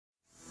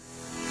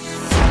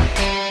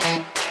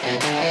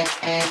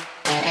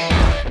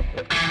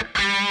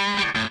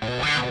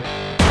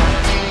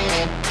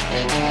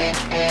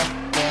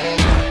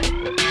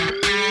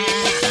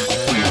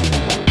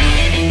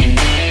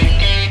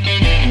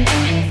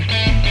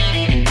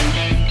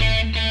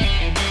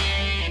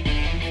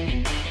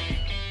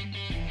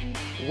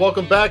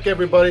Welcome back,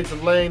 everybody, to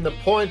Laying the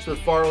Points with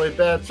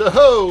FarleyBets.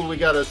 So, we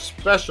got a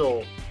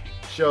special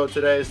show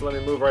today, so let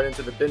me move right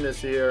into the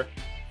business here.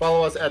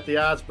 Follow us at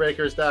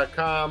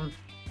theoddsbreakers.com,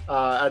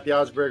 at the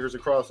Oddsbreakers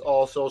across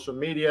all social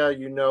media.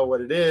 You know what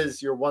it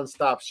is, your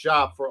one-stop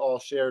shop for all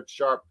shared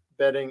sharp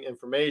betting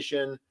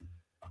information.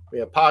 We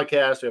have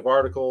podcasts, we have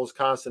articles,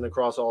 constant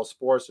across all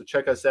sports, so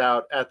check us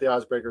out at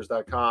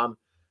theoddsbreakers.com.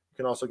 You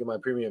can also get my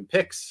premium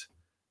picks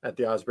at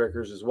the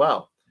Oddsbreakers as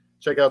well.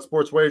 Check out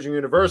Sports Wagering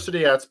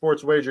University at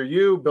Sports Wager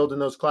U, building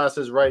those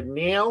classes right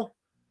now.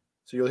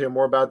 So you'll hear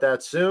more about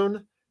that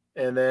soon.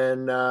 And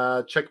then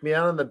check me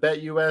out on the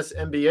BetUS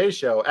NBA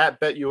show at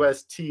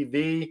BetUS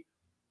TV,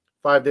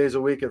 5 days a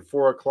week at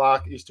 4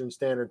 o'clock Eastern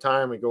Standard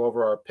Time. We go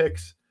over our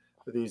picks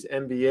for these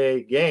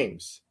NBA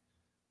games.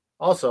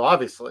 Also,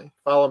 obviously,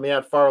 follow me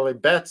at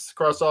FarleyBets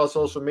across all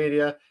social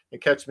media and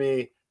catch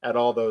me at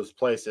all those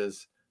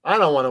places. I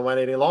don't want to wait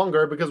any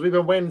longer because we've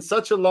been waiting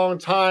such a long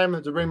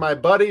time to bring my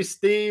buddy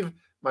Steve,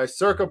 my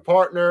Circa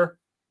partner,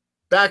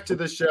 back to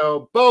the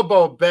show.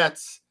 Bobo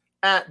Bets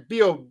at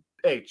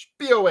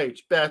BOH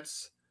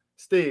Bets.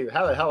 Steve,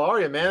 how the hell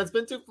are you, man? It's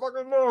been too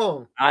fucking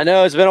long. I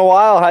know, it's been a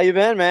while. How you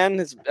been,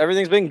 man?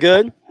 Everything's been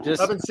good.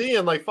 I've been seeing you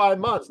in like 5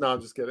 months. No, I'm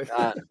just kidding.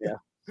 Yeah,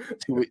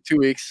 2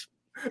 weeks.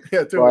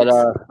 Yeah, 2 weeks.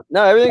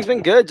 No, everything's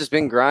been good. Just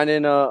been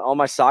grinding on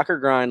my soccer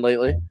grind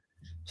lately.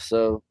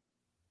 So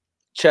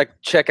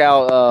check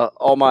out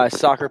all my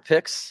soccer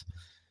picks.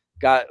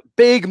 Got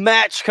big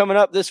match coming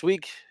up this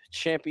week.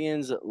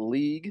 Champions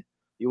League,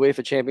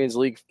 UEFA Champions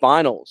League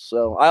finals.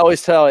 So I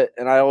always tell it,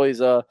 and I always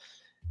to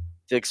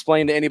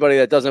explain to anybody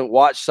that doesn't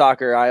watch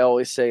soccer, I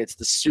always say it's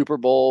the Super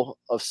Bowl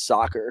of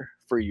soccer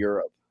for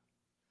Europe.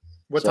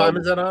 What time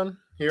is that on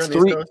here in the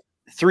East Coast?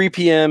 3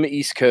 p.m.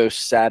 East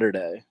Coast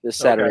Saturday. This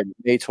Saturday,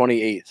 May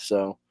 28th.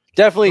 So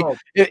definitely,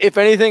 if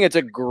anything, it's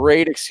a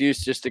great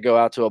excuse just to go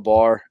out to a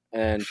bar.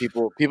 And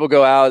people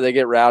go out, they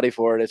get rowdy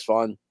for it. It's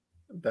fun.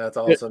 That's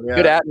awesome.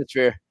 Good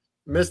atmosphere.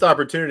 Missed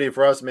opportunity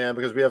for us, man,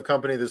 because we have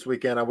company this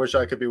weekend. I wish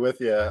I could be with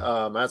you.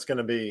 That's going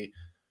to be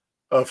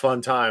a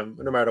fun time,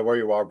 no matter where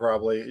you are,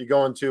 probably. You're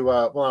going to,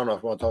 well, I don't know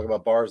if we want to talk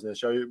about bars in this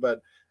show,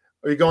 but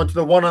are you going to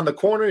the one on the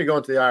corner or are you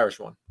going to the Irish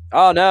one?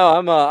 Oh, no,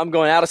 I'm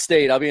going out of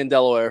state. I'll be in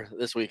Delaware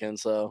this weekend.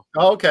 So.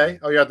 Oh, okay.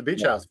 Oh, you're at the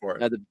beach house for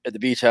it. At the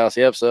beach house,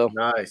 yep. So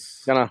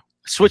nice. Gonna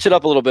switch it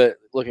up a little bit.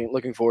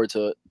 Looking forward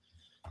to it.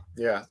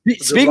 Yeah.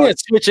 Speaking of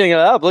switching it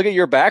up, look at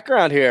your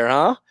background here,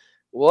 huh?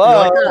 Whoa. You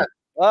like that?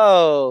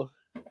 Oh.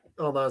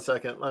 Hold on a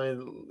second. I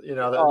mean,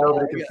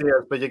 nobody can see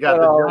us, but you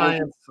got the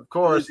Giants, of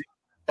course.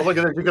 Oh, look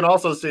at this. You can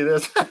also see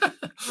this. Got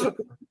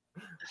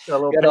a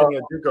little painting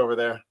of Duke over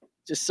there.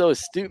 Just so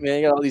astute,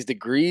 man. You got all these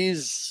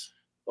degrees,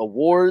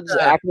 awards,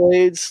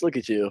 accolades. Look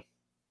at you.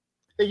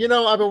 Hey,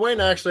 I've been waiting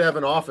to actually have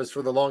an office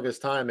for the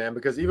longest time, man,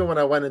 because even when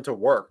I went into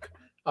work,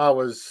 I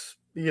was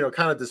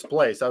kind of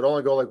displaced. I would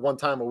only go like one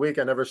time a week.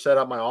 I never set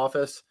up my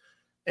office.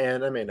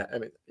 And I mean,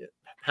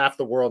 half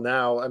the world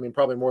now,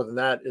 probably more than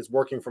that, is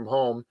working from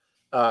home.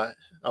 I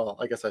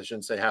guess I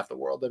shouldn't say half the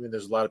world. I mean,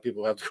 there's a lot of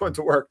people who have to go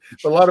into work,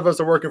 but a lot of us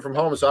are working from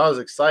home. So I was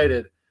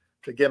excited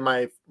to get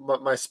my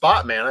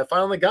spot, man. I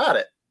finally got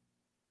it.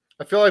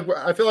 I feel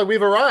like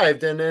we've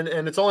arrived, and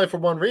it's only for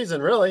one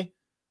reason, really.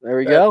 There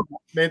we go.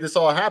 Made this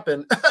all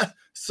happen.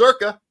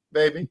 Circa,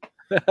 baby.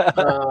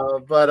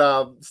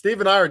 But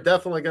Steve and I are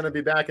definitely going to be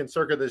back in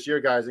Circa this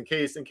year, guys, in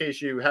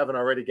case you haven't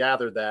already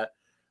gathered that.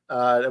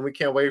 And we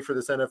can't wait for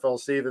this NFL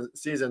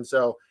season.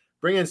 So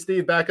bring in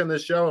Steve back on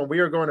this show, and we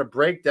are going to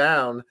break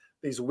down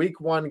these Week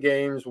 1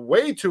 games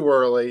way too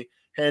early,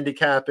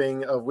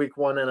 handicapping of Week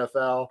 1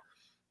 NFL.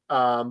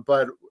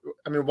 But,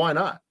 why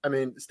not?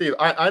 Steve,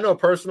 I know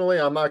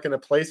personally I'm not going to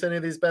place any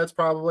of these bets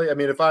probably.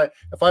 If I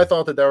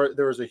thought that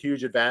there was a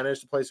huge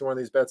advantage to placing one of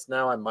these bets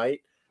now, I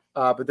might.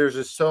 But there's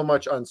just so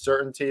much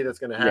uncertainty that's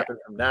going to happen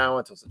from now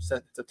until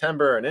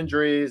September, and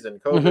injuries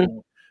and COVID. Mm-hmm.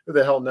 Who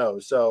the hell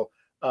knows? So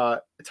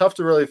it's tough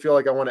to really feel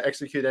like I want to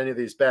execute any of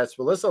these bets.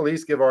 But let's at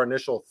least give our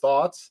initial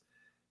thoughts.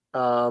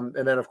 And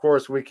then, of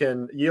course, we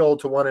can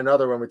yield to one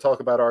another when we talk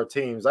about our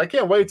teams. I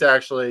can't wait to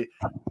actually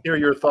hear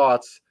your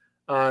thoughts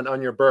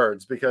on your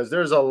birds, because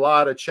there's a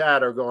lot of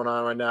chatter going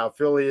on right now.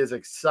 Philly is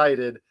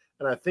excited,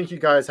 and I think you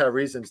guys have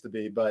reasons to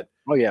be. But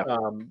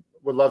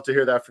would love to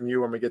hear that from you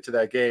when we get to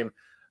that game.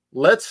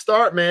 Let's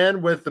start,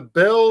 man, with the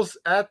Bills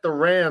at the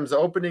Rams,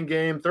 opening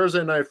game,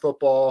 Thursday Night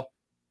Football.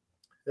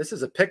 This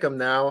is a pick'em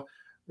now.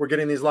 We're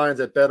getting these lines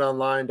at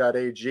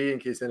betonline.ag in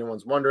case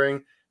anyone's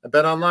wondering. At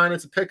BetOnline,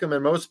 it's a pick'em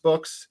in most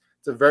books.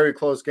 It's a very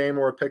close game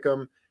or a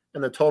pick'em,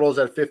 and the total's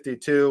at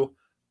 52.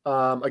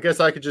 I guess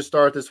I could just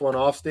start this one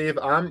off, Steve.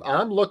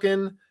 I'm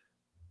looking.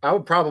 I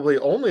would probably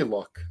only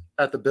look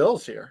at the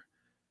Bills here.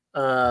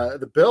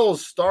 The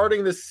Bills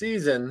starting the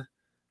season,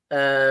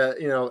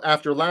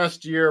 after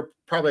last year,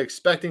 probably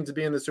expecting to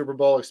be in the Super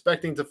Bowl,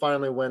 expecting to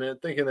finally win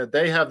it, thinking that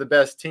they have the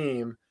best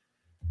team.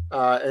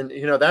 And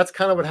that's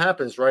kind of what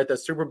happens, right? That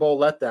Super Bowl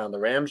letdown. The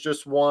Rams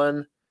just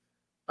won.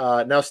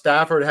 Now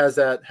Stafford has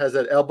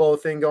that elbow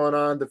thing going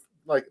on.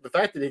 The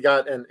fact that he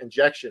got an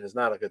injection is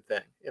not a good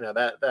thing.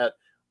 That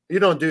you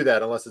don't do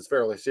that unless it's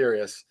fairly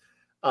serious.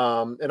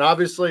 And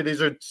obviously,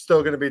 these are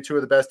still going to be two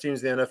of the best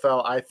teams in the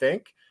NFL, I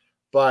think.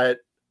 But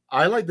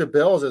I like the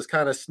Bills as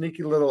kind of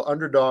sneaky little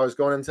underdogs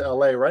going into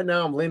LA. Right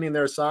now, I'm leaning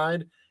their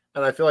side,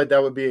 and I feel like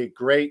that would be a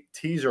great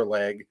teaser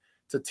leg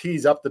to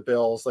tease up the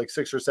Bills like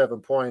 6 or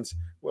 7 points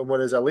when what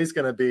is at least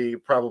going to be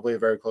probably a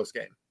very close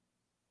game.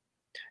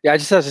 Yeah, I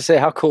just have to say,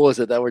 how cool is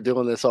it that we're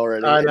doing this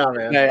already? I know,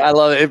 man. I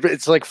love it.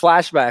 It's like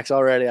flashbacks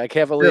already. I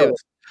can't believe it.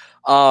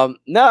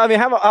 No, I mean,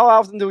 how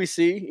often do we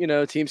see,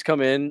 teams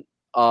come in?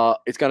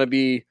 It's going to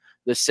be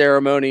the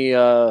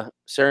ceremonial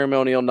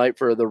night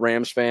for the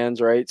Rams fans,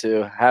 right?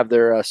 To have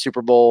their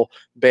Super Bowl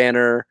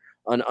banner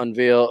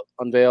unveiled.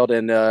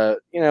 And,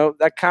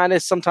 that kind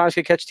of sometimes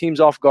can catch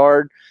teams off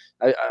guard.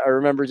 I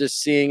remember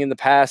just seeing in the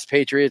past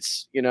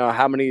Patriots,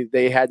 how many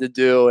they had to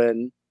do.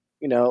 And,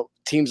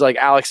 teams like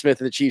Alex Smith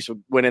and the Chiefs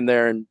went in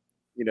there and,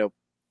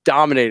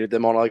 dominated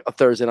them on like a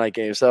Thursday night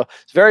game. So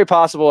it's very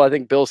possible. I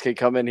think Bills can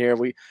come in here.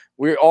 We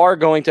are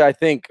going to, I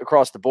think,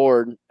 across the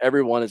board,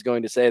 everyone is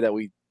going to say that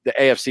the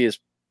AFC is,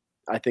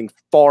 I think,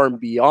 far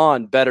and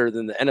beyond better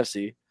than the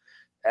NFC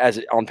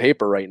as on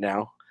paper right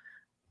now.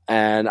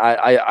 And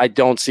I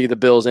don't see the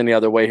Bills any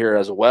other way here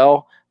as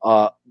well.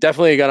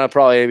 Definitely going to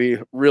probably be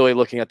really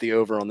looking at the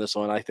over on this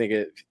one. I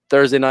think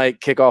Thursday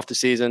night, kick off the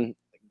season,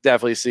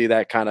 definitely see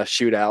that kind of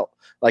shootout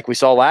like we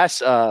saw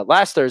last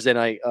Thursday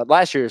night,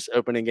 last year's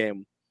opening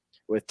game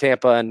with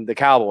Tampa and the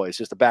Cowboys,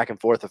 just a back and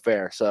forth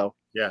affair. So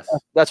yes,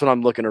 that's what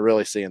I'm looking to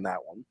really see in that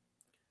one.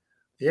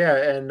 Yeah,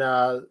 and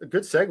a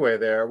good segue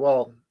there.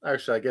 Well,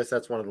 actually, I guess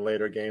that's one of the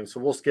later games,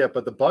 so we'll skip.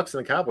 But the Bucs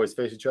and the Cowboys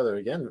face each other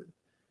again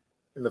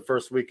in the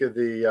first week of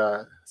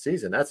the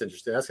season. That's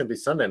interesting. That's going to be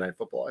Sunday Night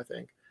Football, I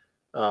think.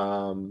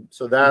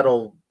 So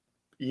that'll,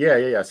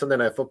 Sunday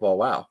Night Football.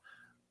 Wow,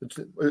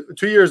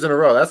 2 years in a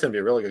row. That's going to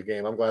be a really good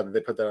game. I'm glad that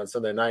they put that on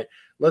Sunday night.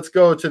 Let's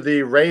go to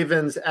the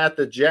Ravens at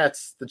the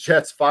Jets. The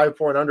Jets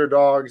 5-point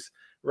underdogs.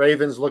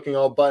 Ravens looking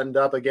all buttoned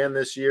up again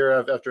this year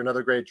after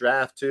another great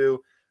draft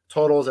too.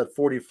 Totals at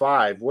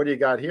 45. What do you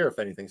got here, if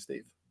anything,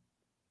 Steve?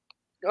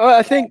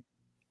 I think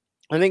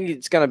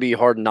it's going to be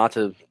hard not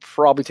to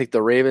probably take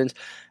the Ravens.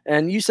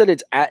 And you said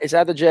it's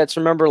at the Jets.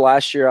 Remember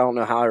last year, I don't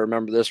know how I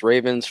remember this,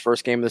 Ravens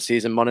first game of the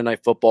season, Monday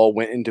Night Football,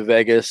 went into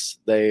Vegas.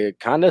 They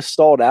kind of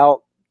stalled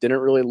out, didn't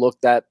really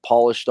look that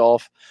polished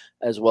off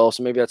as well.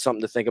 So maybe that's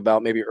something to think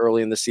about maybe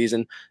early in the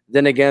season.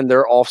 Then again,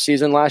 their off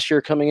season last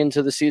year coming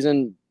into the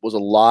season was a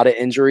lot of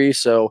injuries.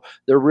 So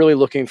they're really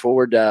looking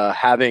forward to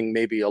having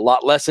maybe a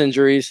lot less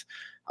injuries.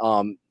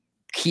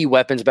 Key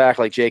weapons back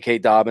like J.K.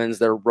 Dobbins.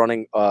 They're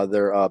running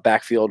their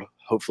backfield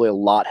hopefully a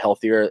lot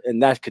healthier,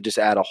 and that could just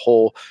add a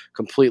whole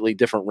completely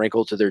different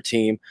wrinkle to their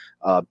team.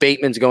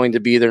 Bateman's going to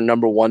be their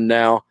number one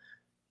now.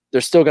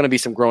 There's still going to be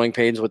some growing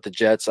pains with the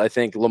Jets. I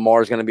think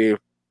Lamar's going to be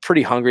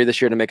pretty hungry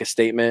this year to make a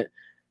statement.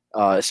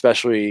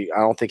 Especially, I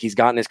don't think he's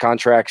gotten his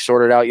contract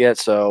sorted out yet.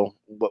 So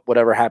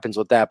whatever happens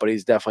with that, but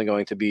he's definitely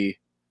going to be,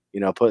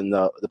 putting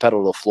the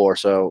pedal to the floor.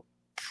 So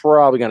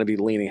probably going to be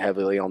leaning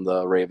heavily on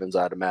the Ravens,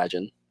 I'd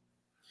imagine.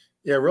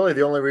 Yeah, really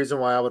the only reason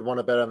why I would want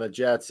to bet on the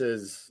Jets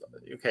is,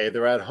 okay,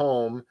 they're at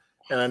home.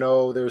 And I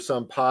know there's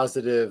some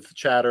positive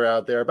chatter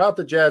out there about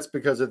the Jets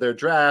because of their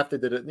draft. They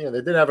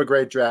did have a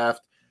great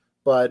draft.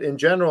 But in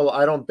general,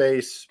 I don't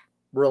base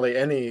really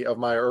any of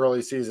my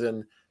early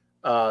season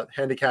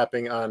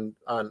handicapping on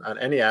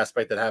any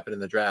aspect that happened in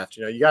the draft.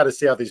 You got to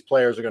see how these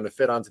players are going to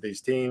fit onto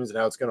these teams and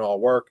how it's going to all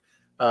work.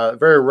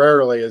 Very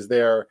rarely is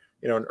there,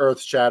 an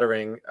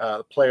earth-shattering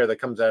player that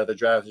comes out of the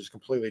draft and just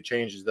completely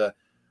changes the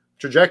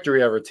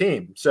trajectory of our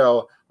team.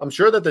 So I'm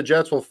sure that the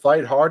Jets will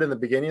fight hard in the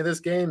beginning of this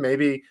game.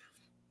 Maybe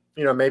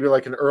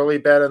like an early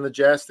bet on the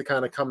Jets to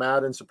kind of come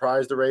out and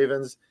surprise the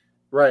Ravens.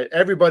 Right.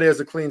 Everybody has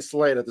a clean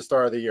slate at the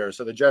start of the year.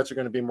 So the Jets are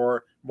going to be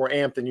more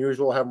amped than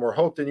usual, have more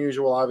hope than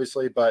usual,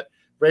 obviously, but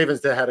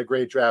Ravens had a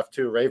great draft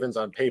too. Ravens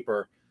on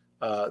paper,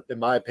 in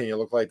my opinion,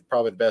 look like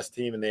probably the best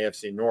team in the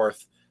AFC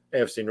North.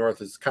 AFC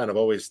North is kind of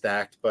always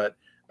stacked, but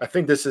I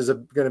think this is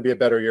going to be a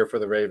better year for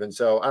the Ravens.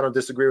 So I don't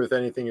disagree with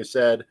anything you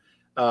said.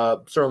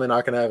 Certainly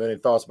not going to have any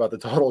thoughts about the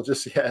total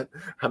just yet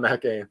on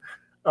that game.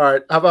 All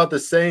right. How about the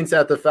Saints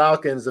at the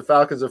Falcons? The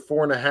Falcons are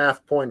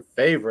 4.5-point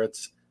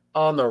favorites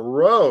on the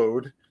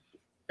road,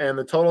 and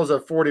the total's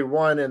at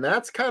 41. And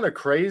that's kind of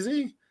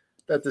crazy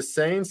that the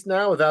Saints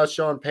now, without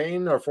Sean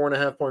Payton, are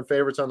 4.5-point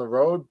favorites on the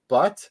road.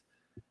 But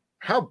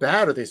how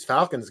bad are these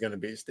Falcons going to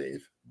be,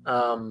 Steve?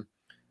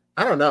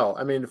 I don't know.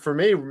 I mean, for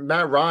me,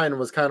 Matt Ryan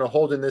was kind of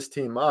holding this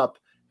team up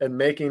and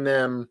making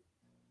them,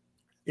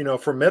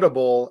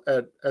 formidable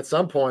at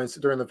some points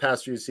during the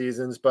past few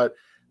seasons. But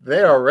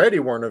they already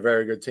weren't a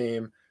very good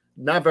team.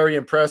 Not very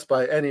impressed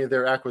by any of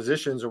their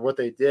acquisitions or what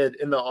they did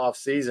in the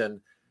offseason.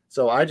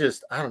 So I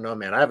don't know,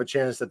 man. I have a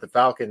chance that the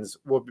Falcons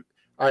will be,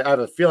 I have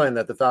a feeling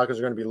that the Falcons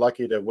are going to be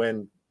lucky to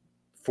win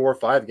 4 or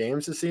 5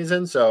 games this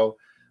season. So,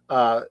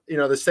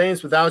 the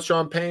Saints without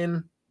Sean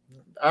Payton,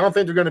 I don't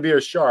think they're going to be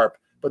as sharp,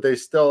 but they're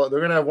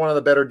going to have one of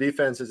the better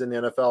defenses in the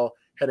NFL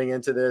heading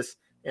into this.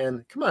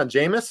 And come on,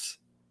 Jameis,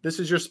 this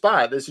is your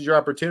spot. This is your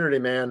opportunity,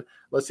 man.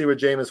 Let's see what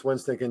Jameis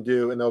Winston can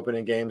do in the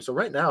opening game. So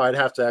right now I'd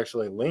have to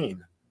actually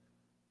lean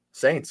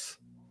Saints.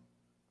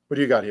 What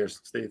do you got here,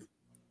 Steve?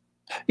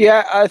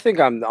 Yeah, I think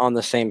I'm on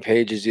the same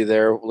page as you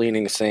there,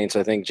 leaning Saints.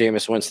 I think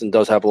Jameis Winston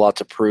does have a lot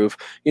to prove.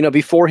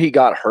 Before he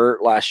got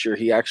hurt last year,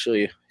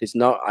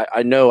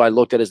 I know I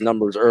looked at his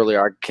numbers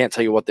earlier. I can't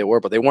tell you what they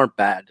were, but they weren't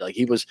bad. Like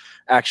he was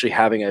actually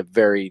having a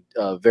very,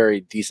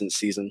 very decent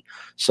season.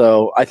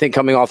 So I think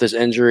coming off this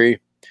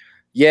injury,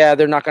 yeah,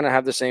 they're not going to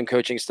have the same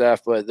coaching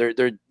staff, but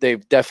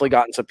they've definitely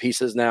gotten some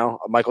pieces now.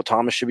 Michael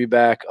Thomas should be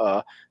back.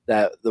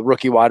 That the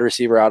rookie wide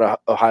receiver out of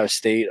Ohio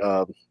State.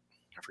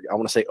 I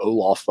want to say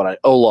Olaf, but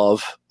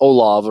Olav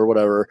or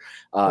whatever.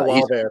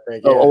 Olave, I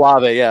think. Yeah.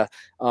 Olave, yeah.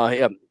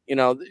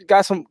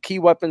 Got some key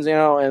weapons,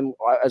 and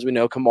as we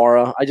know,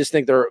 Kamara. I just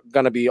think they're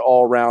going to be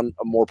all around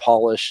a more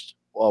polished,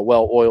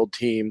 well-oiled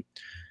team,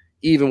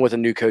 even with a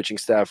new coaching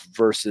staff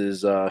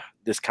versus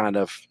this kind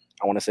of,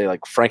 I want to say,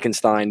 like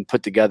Frankenstein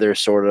put together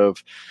sort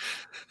of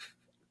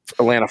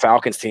Atlanta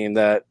Falcons team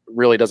that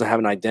really doesn't have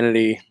an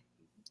identity,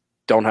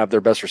 don't have their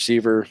best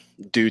receiver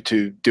due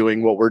to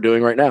doing what we're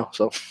doing right now.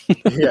 So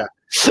yeah.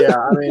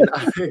 I mean,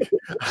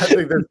 I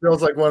think this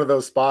feels like one of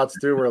those spots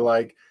too, where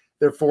like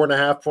they're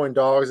 4.5-point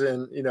dogs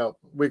in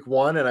week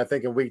 1, and I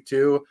think in week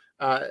 2,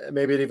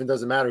 maybe it even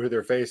doesn't matter who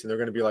they're facing. They're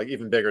going to be like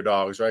even bigger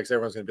dogs, right? Because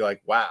everyone's going to be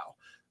like, "Wow,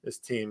 this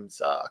team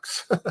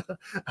sucks."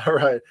 All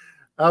right,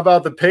 how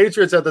about the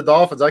Patriots at the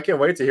Dolphins? I can't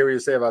wait to hear what you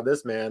say about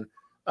this, man.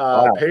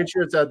 Wow.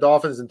 Patriots at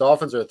Dolphins, and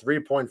Dolphins are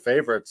 3-point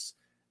favorites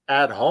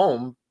at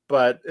home,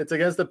 but it's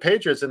against the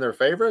Patriots and their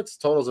favorites.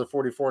 Totals of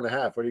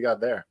 44.5. What do you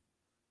got there?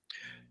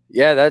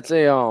 Yeah, that's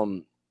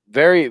a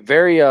very,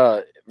 very,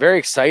 very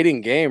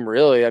exciting game,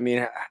 really. I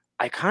mean,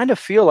 I kind of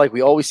feel like we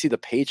always see the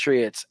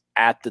Patriots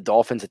at the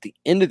Dolphins at the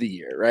end of the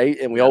year, right?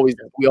 And we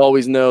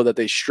always know that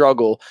they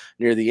struggle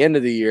near the end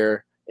of the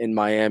year in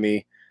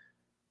Miami.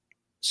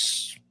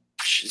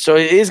 So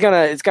it's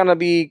gonna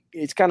be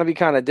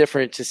kind of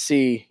different to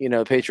see,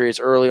 Patriots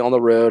early on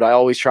the road. I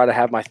always try to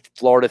have my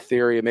Florida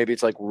theory. Maybe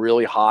it's like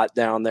really hot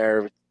down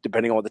there,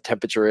 depending on what the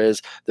temperature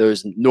is.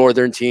 Those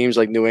northern teams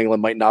like New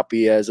England might not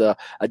be as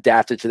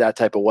adapted to that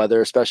type of weather,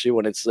 especially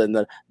when it's in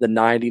the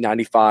 90,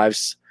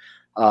 95s.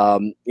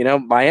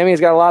 Miami's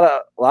got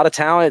a lot of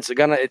talent.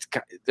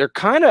 They're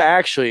kind of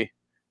actually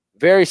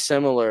very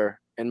similar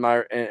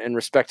in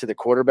respect to the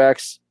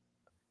quarterbacks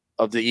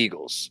of the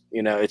Eagles.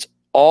 It's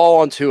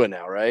all on Tua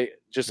now, right?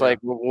 Just like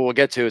we'll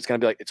get to, it's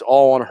going to be like it's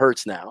all on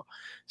Hurts now.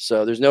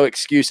 So there's no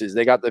excuses.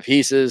 They got the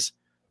pieces.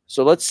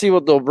 So let's see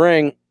what they'll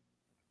bring.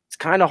 It's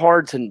kind of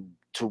hard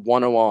to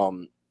want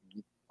to,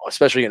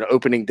 especially in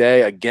opening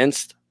day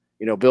against,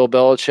 Bill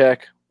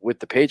Belichick with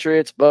the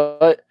Patriots.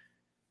 But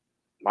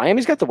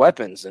Miami's got the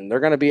weapons, and they're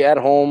going to be at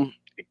home.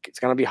 It's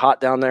going to be hot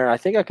down there. I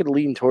think I could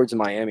lean towards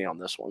Miami on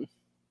this one.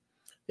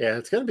 Yeah,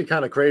 it's going to be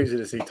kind of crazy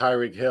to see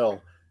Tyreek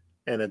Hill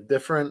in a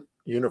different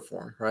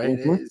uniform, right?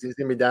 Mm-hmm. He's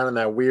going to be down in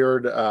that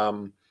weird,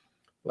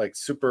 like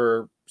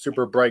super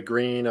bright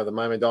green of the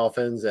Miami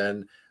Dolphins,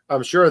 and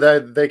I'm sure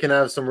that they can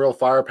have some real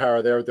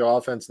firepower there with their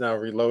offense now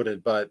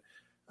reloaded. But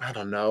I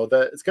don't know,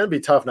 that it's going to be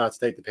tough not to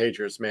take the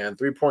Patriots, man.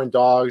 3-point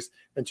dogs,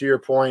 and to your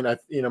point,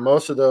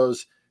 most of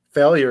those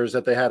failures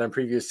that they had in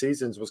previous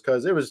seasons was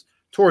because it was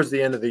towards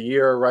the end of the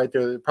year, right?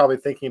 They're probably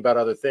thinking about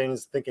other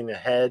things, thinking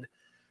ahead.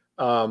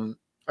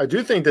 I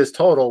do think this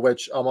total,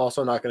 which I'm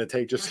also not going to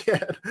take just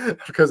yet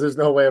because there's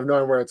no way of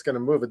knowing where it's going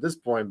to move at this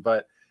point,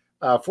 but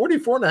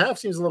 44.5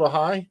 seems a little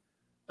high.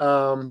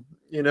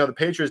 The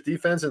Patriots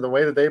defense and the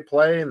way that they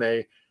play, and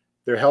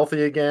they're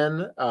healthy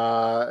again.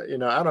 I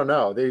don't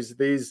know. These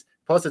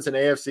plus it's an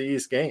AFC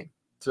East game.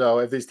 So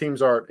if these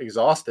teams are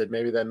exhausted,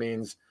 maybe that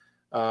means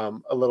a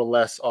little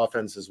less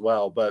offense as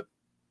well. But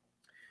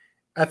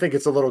I think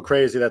it's a little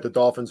crazy that the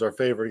Dolphins are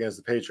favored against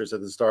the Patriots at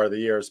the start of the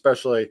year,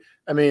 especially,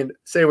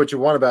 say what you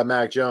want about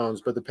Mac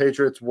Jones, but the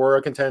Patriots were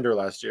a contender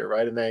last year,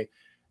 right? And they,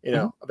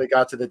 they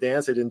got to the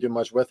dance. They didn't do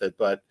much with it,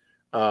 but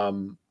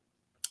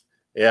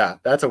yeah,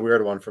 that's a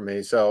weird one for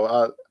me.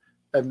 So,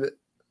 and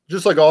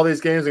just like all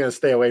these games, I'm going to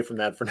stay away from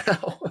that for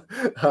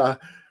now.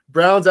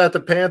 Browns at the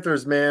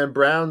Panthers, man.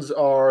 Browns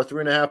are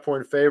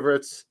 3.5-point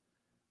favorites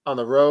on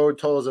the road.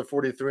 Totals of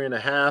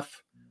 43.5.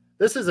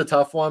 This is a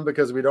tough one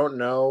because we don't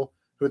know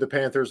who the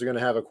Panthers are going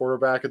to have a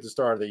quarterback at the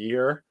start of the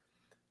year.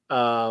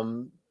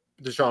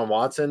 Deshaun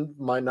Watson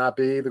might not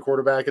be the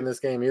quarterback in this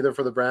game either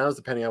for the Browns,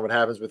 depending on what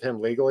happens with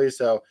him legally.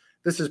 So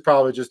this is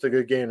probably just a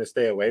good game to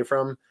stay away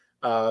from.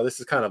 This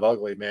is kind of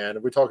ugly, man.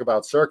 If we talk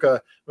about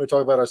Circa, we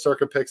talk about our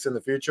Circa picks in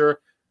the future.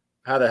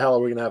 How the hell are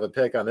we going to have a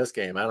pick on this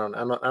game? I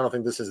don't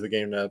think this is the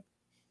game to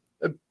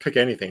pick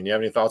anything. Do you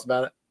have any thoughts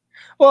about it?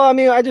 Well,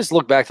 I just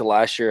look back to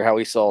last year, how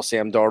we saw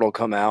Sam Darnold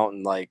come out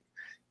and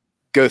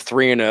go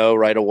 3-0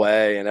 right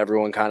away, and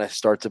everyone kind of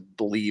start to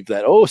believe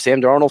that,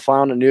 Sam Darnold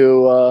found a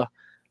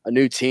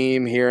new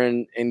team here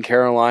in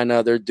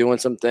Carolina. They're doing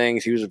some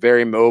things. He was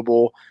very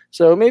mobile.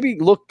 So maybe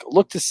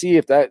look to see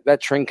if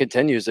that trend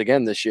continues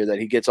again this year, that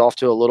he gets off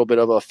to a little bit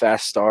of a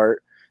fast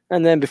start,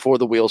 and then before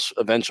the wheels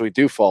eventually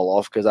do fall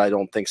off, because I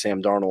don't think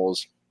Sam Darnold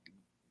is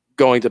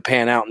going to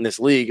pan out in this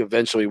league.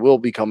 Eventually will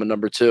become a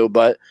number 2.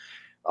 But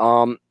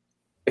a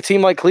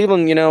team like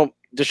Cleveland,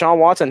 Deshaun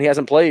Watson, he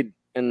hasn't played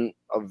in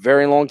a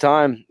very long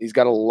time. He's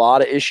got a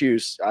lot of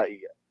issues.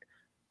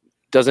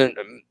 Doesn't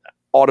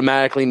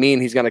automatically mean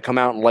he's going to come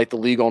out and light the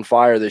league on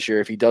fire this year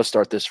if he does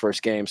start this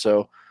first game.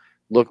 So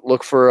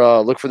look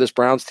for this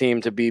Browns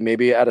team to be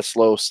maybe at a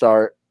slow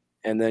start,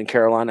 and then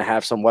Carolina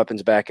have some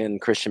weapons back in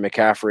Christian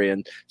McCaffrey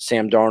and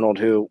Sam Darnold,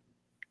 who,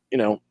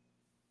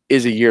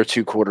 is a year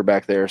 2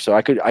 quarterback there. So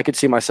I could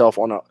see myself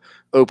on a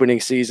opening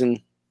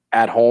season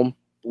at home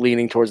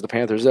leaning towards the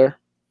Panthers there.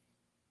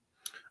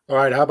 All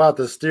right, how about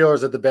the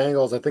Steelers at the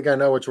Bengals? I think I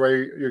know which way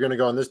you're going to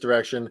go in this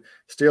direction.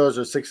 Steelers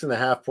are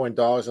 6.5-point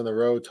dogs on the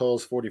road.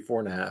 Totals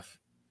 44.5.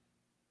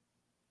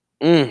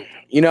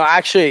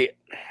 Actually,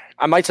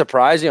 I might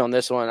surprise you on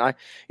this one.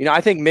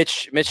 I think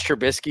Mitch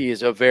Trubisky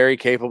is a very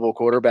capable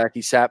quarterback.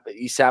 He sat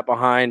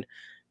behind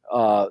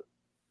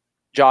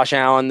Josh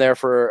Allen there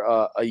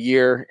for a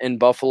year in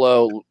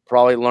Buffalo.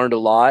 Probably learned a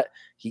lot.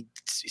 He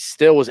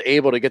still was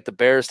able to get the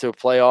Bears to a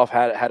playoff.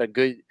 Had a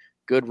good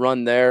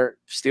run there.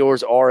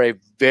 Steelers are a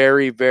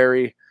very,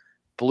 very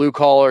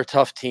blue-collar,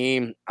 tough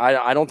team.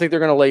 I don't think they're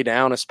going to lay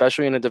down,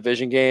 especially in a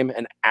division game.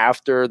 And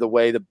after the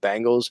way the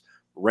Bengals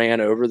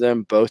ran over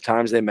them both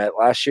times they met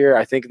last year,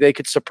 I think they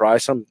could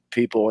surprise some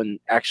people and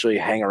actually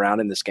hang around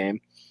in this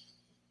game.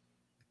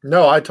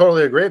 No, I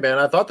totally agree, man.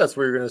 I thought that's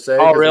what you were going to say.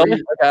 Oh,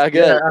 really? Okay,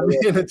 good. Yeah, I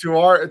mean, to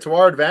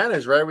our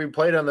advantage, right? We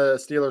played on the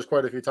Steelers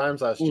quite a few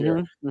times last year.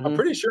 Mm-hmm. I'm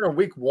pretty sure in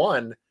week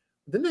 1,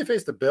 didn't they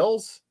face the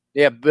Bills?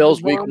 Yeah,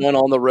 Bills week 1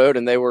 on the road,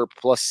 and they were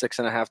plus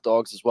 6.5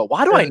 dogs as well.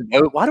 Why do I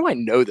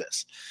know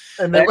this?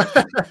 And they,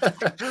 I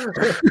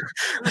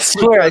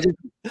swear, I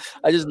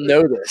just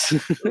know this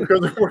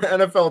because we're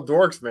NFL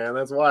dorks, man.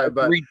 That's why.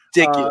 But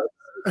ridiculous.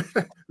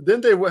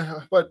 Didn't they?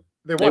 But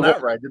they won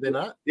outright, did they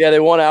not? Yeah,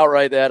 they won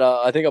outright. They had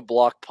I think a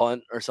block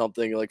punt or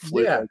something like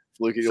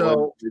fluky.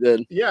 So they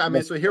did. Yeah, I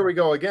mean, so here we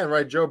go again,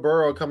 right? Joe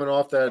Burrow coming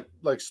off that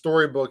like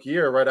storybook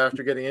year right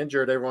after getting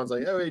injured. Everyone's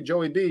like, "Oh, hey,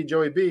 Joey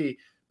B."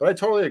 But I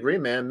totally agree,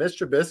 man. Mitch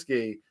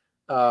Trubisky,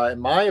 in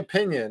my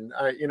opinion,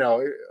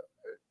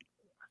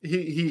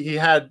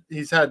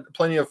 he's had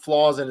plenty of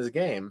flaws in his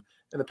game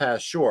in the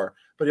past, sure,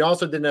 but he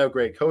also didn't have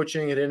great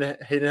coaching. He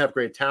didn't have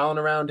great talent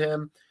around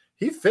him.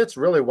 He fits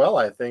really well,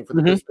 I think, for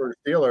the Pittsburgh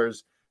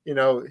Steelers. He's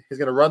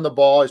going to run the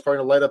ball. He's probably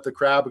going to light up the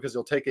crowd because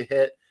he'll take a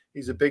hit.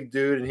 He's a big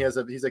dude, and he's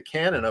a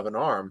cannon of an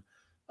arm.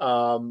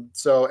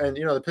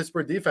 The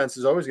Pittsburgh defense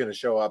is always going to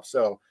show up.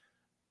 So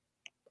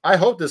I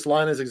hope this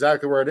line is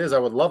exactly where it is. I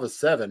would love a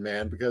 7,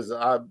 man, because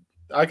I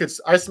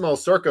smell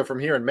Circa from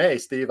here in May,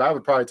 Steve. I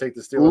would probably take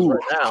the Steelers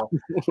right now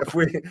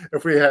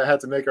if we had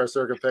to make our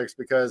Circa picks,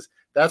 because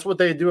that's what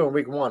they do in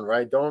week 1,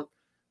 right? Don't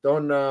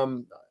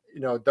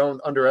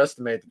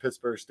underestimate the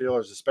Pittsburgh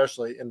Steelers,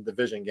 especially in the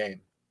division game.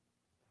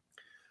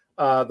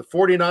 The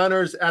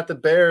 49ers at the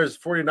Bears.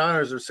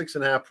 49ers are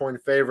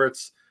 6.5-point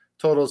favorites.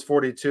 Totals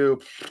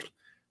 42.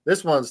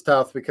 This one's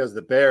tough because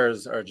the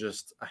Bears are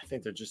I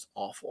think they're just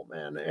awful,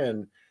 man.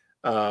 And,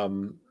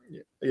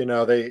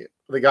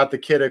 they got the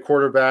kid at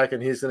quarterback,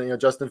 and he's going to,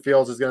 Justin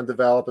Fields is going to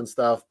develop and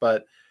stuff.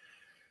 But,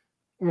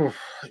 the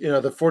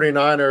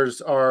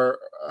 49ers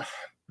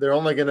they're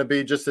only going to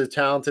be just as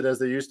talented as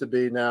they used to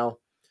be now.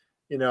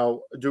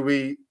 Do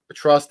we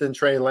trust in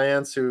Trey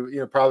Lance,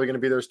 who, probably going to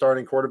be their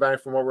starting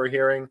quarterback from what we're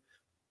hearing?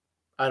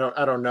 I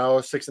don't know.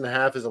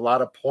 6.5 is a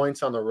lot of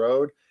points on the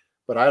road,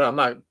 but I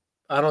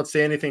don't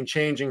see anything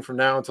changing from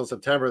now until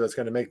September that's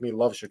going to make me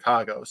love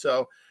Chicago.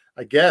 So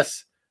I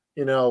guess,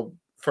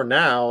 for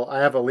now, I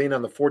have a lean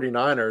on the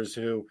 49ers,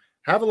 who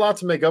have a lot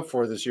to make up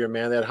for this year,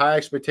 man. They had high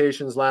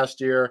expectations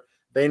last year.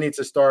 They need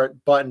to start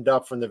buttoned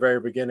up from the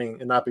very beginning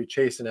and not be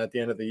chasing at the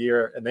end of the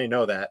year, and they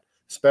know that,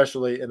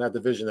 especially in that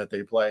division that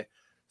they play.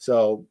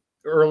 So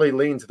early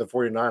lean to the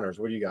 49ers.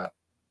 What do you got?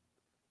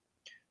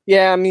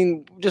 Yeah, I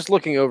mean, just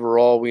looking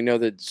overall, we know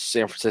that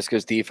San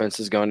Francisco's defense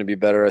is going to be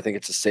better. I think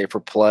it's a safer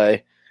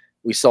play.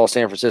 We saw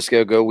San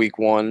Francisco go week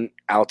 1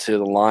 out to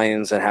the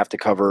Lions and have to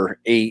cover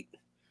 8,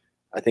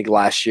 I think,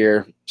 last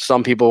year.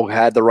 Some people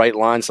had the right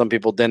line, some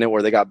people didn't,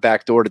 where they got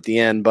backdoored at the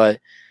end. But,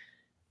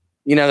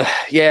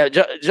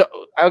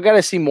 I've got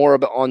to see more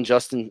on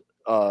Justin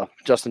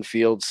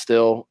Fields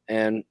still.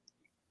 And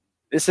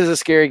this is a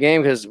scary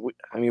game because,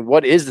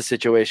 what is the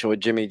situation with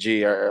Jimmy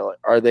G?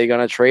 Are they going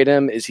to trade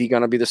him? Is he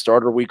going to be the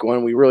starter week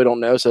 1? We really don't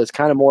know. So it's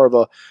kind of more of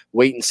a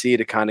wait and see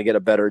to kind of get a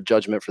better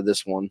judgment for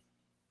this one.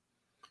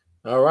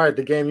 All right,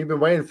 the game you've been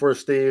waiting for,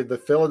 Steve. The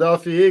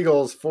Philadelphia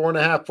Eagles,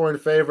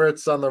 4.5-point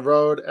favorites on the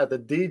road at the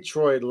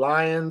Detroit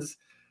Lions.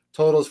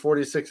 Totals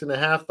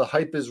 46.5. The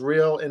hype is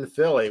real in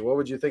Philly. What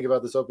would you think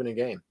about this opening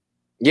game?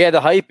 Yeah, the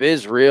hype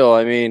is real.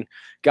 I mean,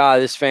 God,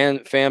 this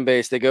fan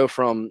base, they go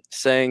from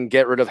saying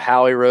get rid of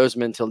Howie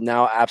Roseman to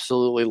now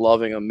absolutely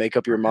loving him. Make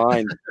up your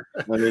mind.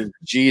 I mean,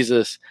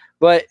 Jesus.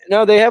 But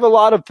no, they have a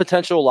lot of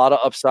potential, a lot of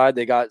upside.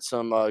 They got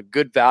some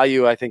good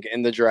value, I think,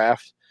 in the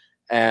draft.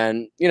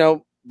 And,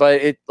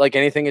 but it, like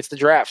anything, it's the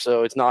draft,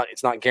 so it's not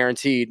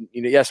guaranteed.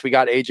 Yes, we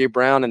got AJ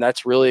Brown, and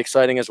that's really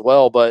exciting as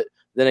well. But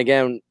then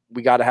again,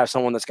 we got to have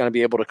someone that's going to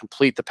be able to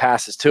complete the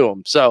passes to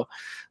him. So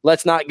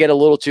let's not get a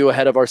little too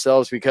ahead of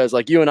ourselves, because,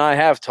 like you and I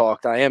have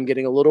talked, I am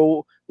getting a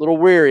little little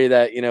weary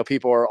that,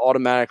 people are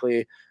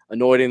automatically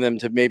anointing them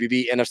to maybe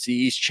be NFC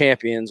East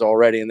champions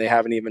already, and they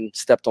haven't even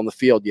stepped on the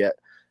field yet.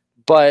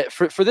 But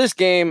for this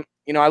game,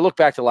 I look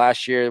back to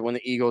last year when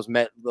the Eagles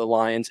met the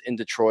Lions in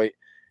Detroit.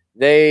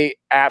 They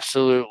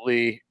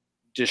absolutely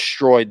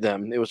destroyed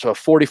them. It was a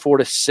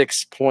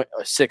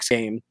 44-6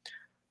 game.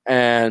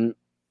 And,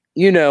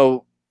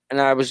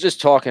 and I was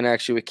just talking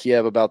actually with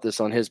Kiev about this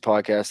on his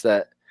podcast,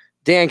 that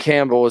Dan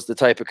Campbell is the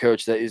type of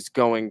coach that is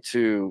going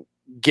to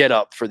get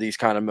up for these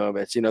kind of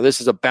moments.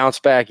 This is a bounce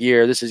back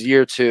year. This is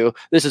year 2.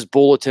 This is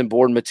bulletin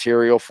board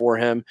material for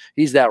him.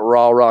 He's that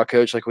rah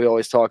coach like we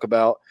always talk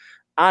about.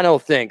 I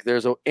don't think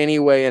there's any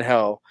way in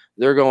hell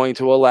they're going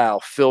to allow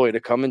Philly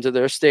to come into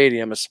their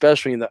stadium,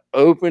 especially in the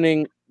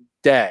opening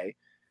day,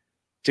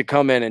 to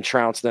come in and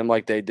trounce them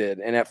like they did.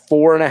 And at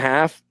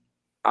 4.5,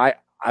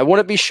 I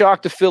wouldn't be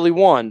shocked if Philly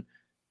won,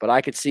 but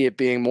I could see it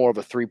being more of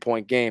a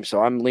 3-point game.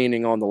 So I'm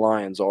leaning on the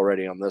Lions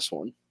already on this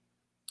one.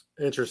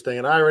 Interesting.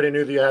 And I already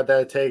knew that you had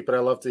that take, but I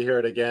love to hear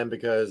it again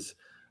because,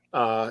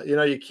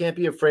 you can't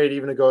be afraid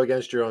even to go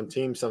against your own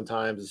team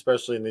sometimes,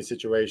 especially in these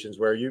situations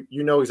where you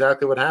know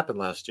exactly what happened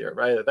last year,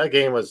 right? That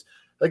game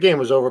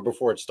was over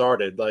before it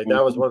started. Like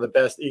that was one of the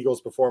best Eagles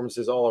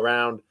performances all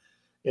around.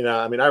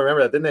 I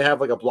remember that. Didn't they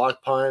have like a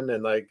block punt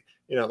and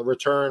the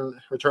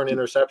return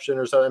interception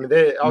or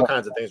something? All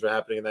kinds of things were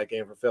happening in that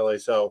game for Philly.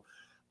 So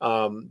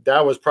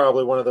that was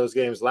probably one of those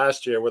games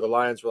last year where the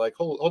Lions were like,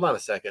 hold on a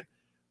second.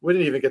 We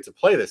didn't even get to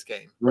play this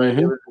game, right?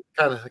 It was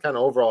kind of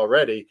over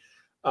already.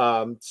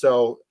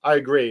 So I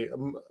agree.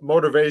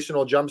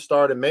 Motivational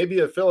jumpstart, and maybe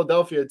a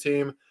Philadelphia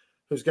team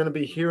who's going to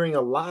be hearing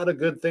a lot of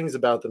good things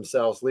about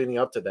themselves leading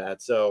up to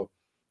that. So,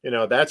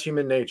 that's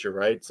human nature,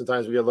 right?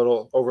 Sometimes we get a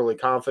little overly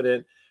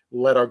confident,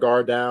 let our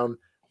guard down.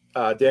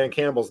 Dan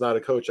Campbell's not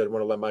a coach I'd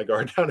want to let my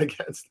guard down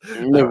against.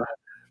 No.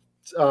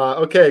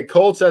 Okay,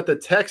 Colts at the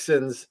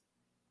Texans.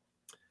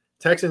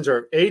 Texans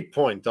are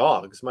 8-point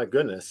dogs. My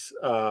goodness.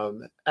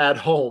 At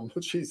home.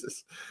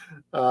 Jesus.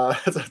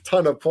 That's a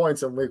ton of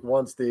points in week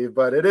 1, Steve.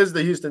 But it is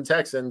the Houston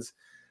Texans.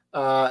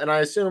 And I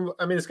assume,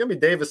 it's going to be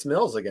Davis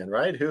Mills again,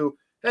 right?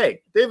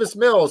 Davis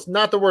Mills,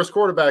 not the worst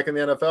quarterback in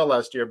the NFL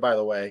last year, by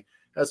the way.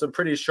 Has some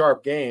pretty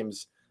sharp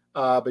games.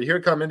 But here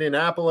come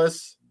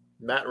Indianapolis.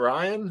 Matt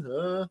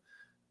Ryan.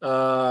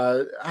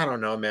 I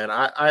don't know, man.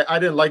 I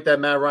didn't like that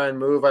Matt Ryan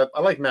move. I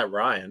like Matt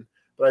Ryan,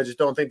 but I just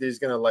don't think that he's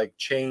going to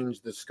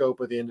change the scope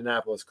of the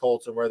Indianapolis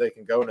Colts and where they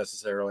can go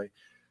necessarily.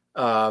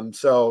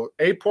 So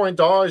 8-point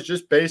dogs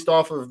just based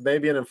off of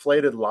maybe an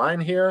inflated line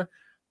here.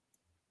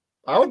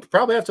 I would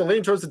probably have to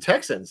lean towards the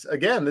Texans.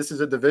 Again, this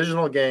is a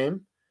divisional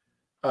game.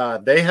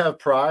 They have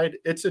pride.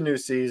 It's a new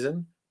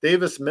season.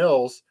 Davis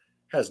Mills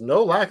has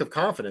no lack of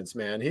confidence,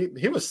 man.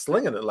 He was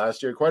slinging it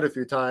last year quite a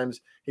few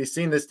times. He's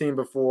seen this team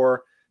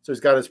before, so he's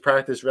got his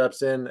practice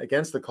reps in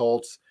against the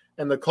Colts.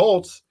 And the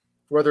Colts,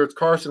 whether it's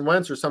Carson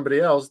Wentz or somebody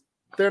else,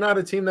 they're not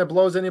a team that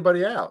blows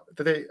anybody out.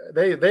 They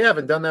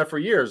haven't done that for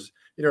years,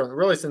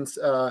 really since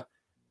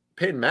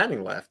Peyton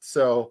Manning left.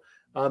 So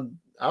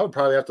I would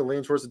probably have to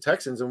lean towards the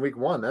Texans in week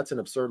 1. That's an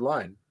absurd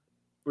line.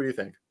 What do you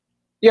think?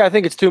 Yeah, I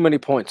think it's too many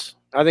points.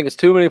 I think it's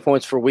too many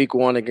points for week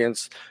 1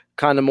 against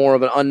kind of more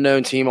of an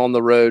unknown team on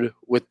the road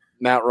with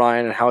Matt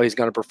Ryan and how he's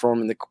going to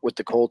perform with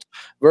the Colts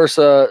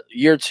versus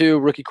year 2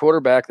 rookie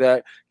quarterback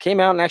that came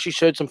out and actually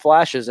showed some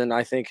flashes and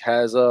I think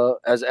has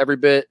every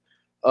bit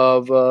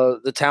of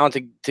the talent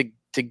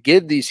to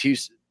give these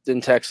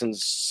Houston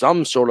Texans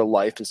some sort of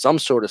life and some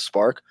sort of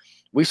spark.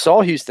 We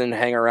saw Houston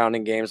hang around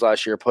in games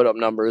last year, put up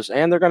numbers,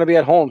 and they're going to be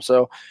at home.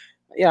 So,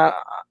 yeah,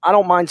 I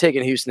don't mind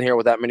taking Houston here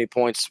with that many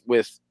points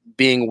with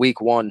being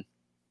week 1.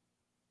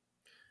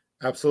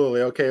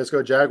 Absolutely. Okay, let's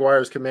go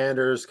Jaguars,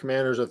 Commanders.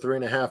 Commanders are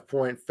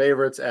 3.5-point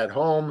favorites at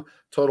home.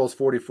 Total's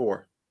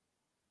 44.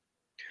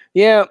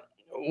 Yeah,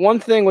 one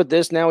thing with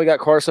this now, we got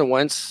Carson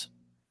Wentz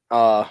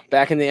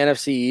back in the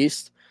NFC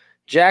East.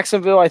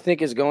 Jacksonville, I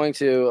think, is going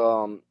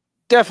to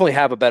definitely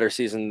have a better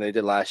season than they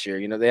did last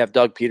year. They have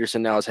Doug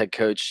Peterson now as head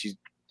coach.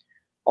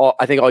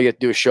 I think all you have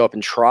to do is show up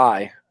and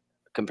try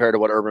compared to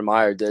what Urban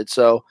Meyer did.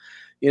 So,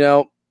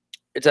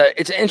 it's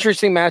an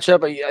interesting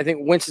matchup. I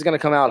think Wentz is going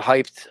to come out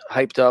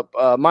hyped up.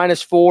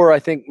 -4, I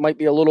think, might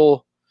be a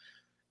little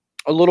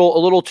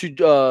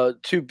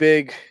too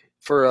big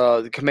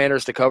for the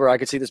Commanders to cover. I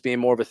could see this being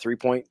more of a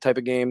 3-point type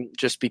of game,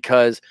 just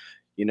because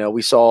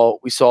we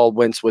saw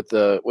Wentz with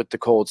the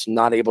Colts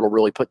not able to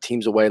really put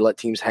teams away, let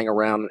teams hang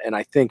around. And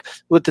I think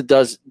with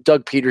the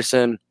Doug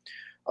Peterson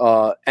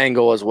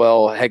angle as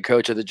well, head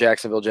coach of the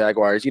Jacksonville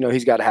Jaguars,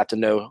 he's got to have to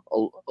know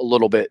a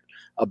little bit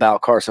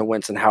about Carson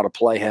Wentz and how to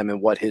play him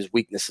and what his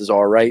weaknesses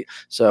are, right?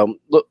 So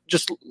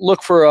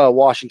look for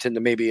Washington to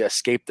maybe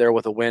escape there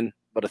with a win,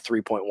 but a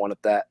 3-point one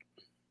at that.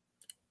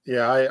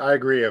 Yeah, I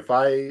agree.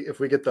 If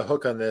we get the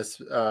hook on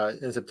this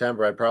in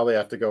September, I'd probably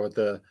have to go with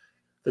the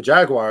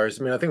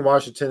Jaguars. I think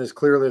Washington is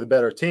clearly the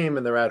better team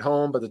and they're at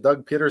home, but the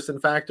Doug Peterson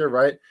factor,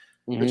 right?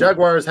 Mm-hmm. The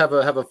Jaguars have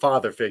a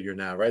father figure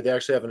now, right? They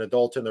actually have an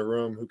adult in the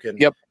room who can,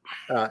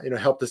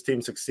 help this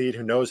team succeed,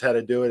 who knows how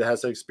to do it,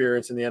 has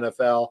experience in the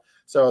NFL.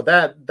 So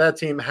that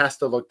team has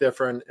to look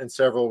different in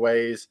several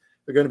ways.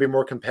 They're going to be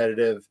more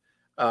competitive.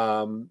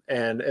 And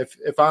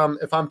if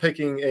I'm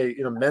picking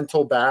a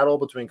mental battle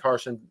between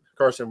Carson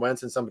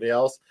Wentz and somebody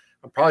else,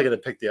 I'm probably going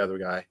to pick the other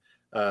guy.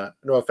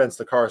 No offense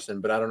to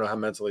Carson, but I don't know how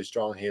mentally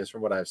strong he is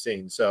from what I've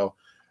seen. So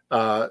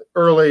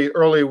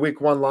early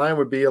week 1 line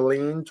would be a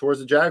lean towards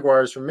the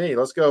Jaguars for me.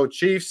 Let's go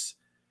Chiefs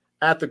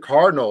at the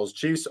Cardinals.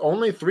 Chiefs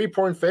only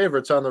 3-point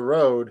favorites on the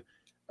road,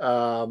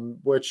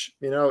 which,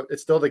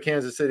 it's still the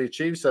Kansas City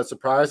Chiefs. That's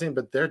surprising,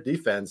 but their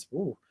defense,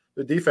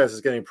 the defense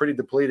is getting pretty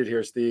depleted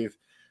here, Steve.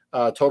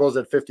 Totals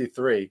at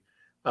 53.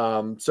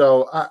 The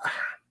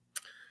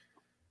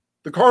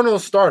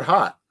Cardinals start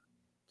hot.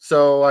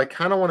 So I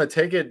kind of want to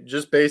take it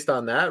just based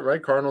on that,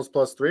 right? Cardinals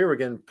 +3. We're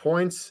getting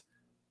points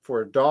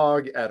for a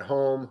dog at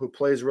home who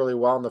plays really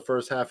well in the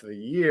first half of the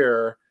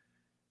year.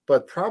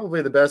 But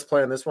probably the best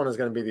play in this one is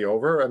going to be the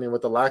over. I mean,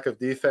 with the lack of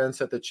defense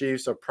that the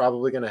Chiefs are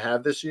probably going to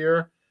have this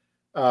year,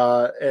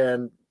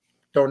 and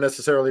don't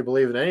necessarily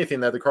believe in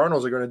anything that the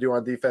Cardinals are going to do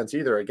on defense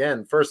either.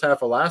 Again, first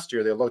half of last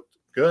year, they looked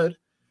good,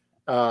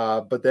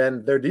 but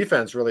then their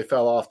defense really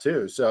fell off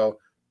too. So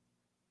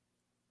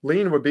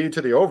lean would be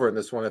to the over in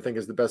this one, I think,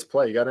 is the best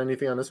play. You got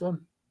anything on this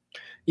one?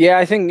 Yeah,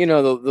 I think,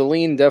 the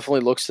lean definitely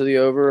looks to the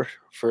over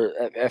for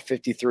at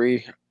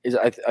 53 is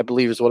I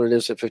believe is what it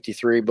is at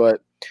 53,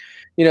 but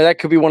that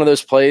could be one of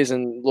those plays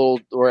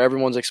where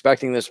everyone's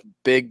expecting this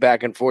big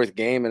back and forth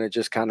game and it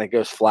just kind of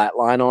goes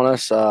flatline on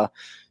us.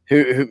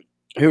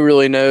 Who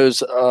really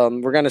knows?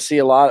 We're going to see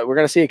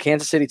a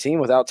Kansas City team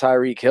without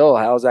Tyreek Hill.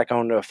 How is that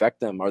going to affect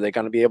them? Are they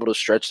going to be able to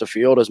stretch the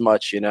field as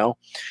much?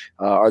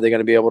 Are they going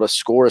to be able to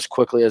score as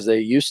quickly as they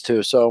used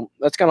to? So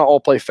that's going to all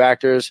play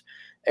factors.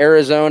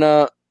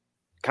 Arizona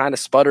kind of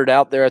sputtered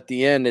out there at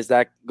the end. Is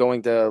that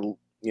going to,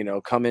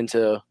 come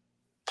into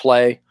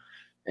play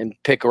and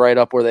pick right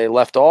up where they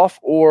left off,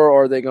 or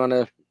are they going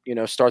to,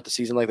 start the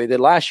season like they did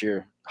last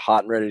year,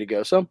 hot and ready to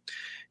go? So,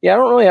 yeah, I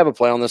don't really have a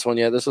play on this one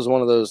yet. This is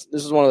one of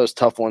those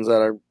tough ones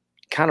that I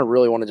kind of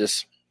really want to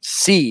just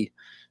see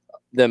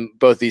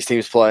both these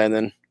teams play and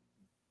then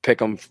pick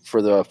them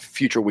for the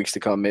future weeks to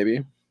come,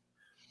 maybe.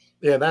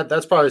 Yeah,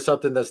 that's probably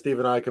something that Steve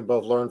and I can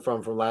both learn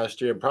from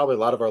last year, and probably a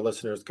lot of our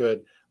listeners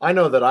could. I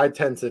know that I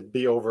tend to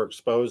be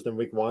overexposed in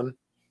week 1,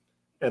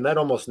 and that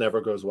almost never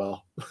goes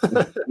well.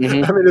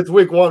 Mm-hmm. I mean, it's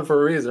week 1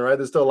 for a reason, right?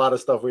 There's still a lot of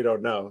stuff we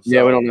don't know. So,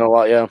 yeah, we don't know a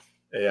lot, yeah.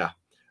 Yeah.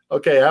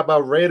 Okay, how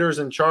about Raiders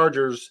and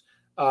Chargers?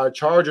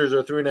 Chargers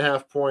are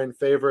 3.5-point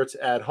favorites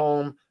at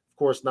home. Of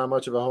course, not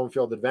much of a home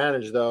field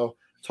advantage, though.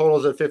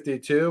 Totals at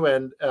 52.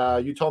 And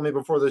you told me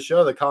before the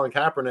show that Colin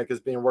Kaepernick is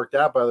being worked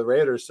out by the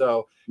Raiders.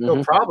 So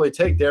he'll probably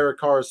take Derek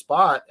Carr's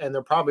spot, and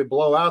they'll probably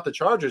blow out the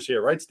Chargers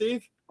here. Right,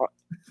 Steve?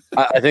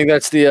 I think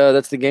that's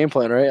the game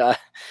plan, right?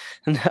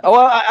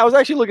 I was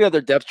actually looking at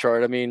their depth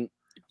chart. I mean,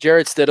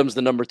 Jarrett Stidham's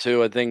the number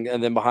 2, I think,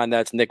 and then behind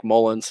that's Nick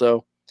Mullins.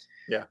 So,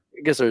 yeah,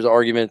 I guess there's an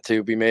argument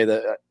to be made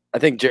that I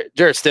think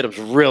Jarrett Stidham's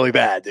really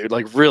bad, dude,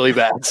 like really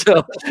bad.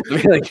 So, I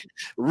mean, like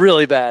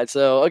really bad.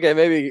 So, okay,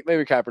 maybe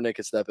Kaepernick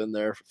could step in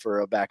there for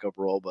a backup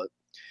role, but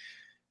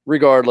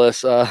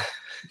regardless, I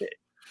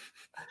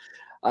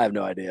have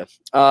no idea.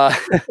 But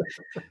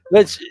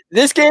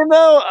this game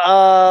though,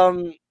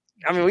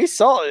 I mean, we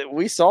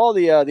saw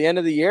the end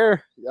of the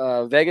year.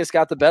 Vegas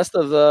got the best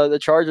of the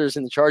Chargers,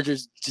 and the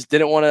Chargers just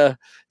didn't want to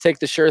take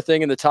the sure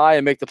thing in the tie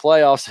and make the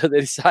playoffs, so they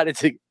decided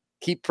to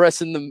keep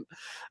pressing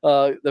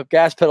the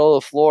gas pedal to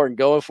the floor and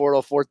going for it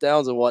on 4th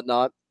downs and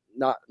whatnot,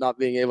 not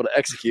being able to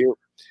execute.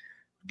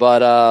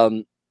 But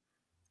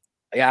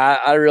yeah,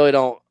 I really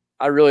don't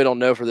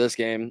know for this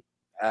game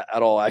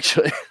at all.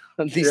 Actually,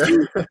 these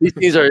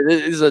teams are.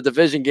 This is a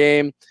division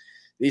game.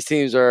 These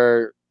teams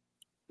are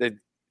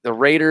the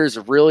Raiders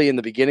really in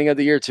the beginning of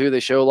the year too. They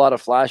show a lot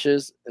of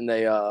flashes, and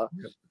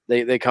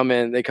they come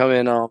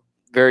in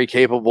very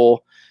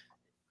capable.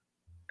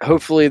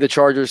 Hopefully, the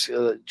Chargers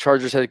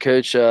head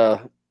coach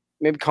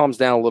maybe calms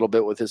down a little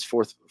bit with his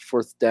fourth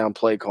down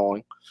play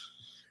calling.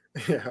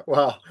 Yeah,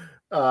 well,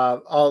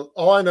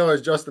 all I know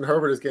is Justin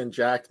Herbert is getting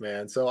jacked,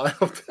 man. So I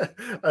hope.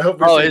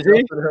 Oh, is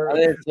he?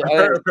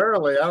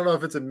 Apparently, I don't know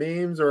if it's a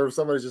memes or if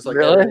somebody's just like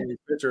editing these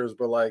pictures,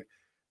 but like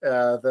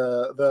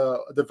the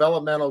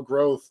developmental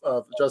growth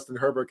of Justin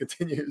Herbert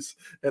continues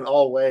in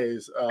all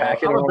ways. I'm a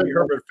big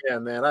Herbert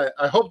fan, man.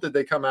 I hope that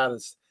they come out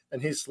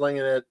and he's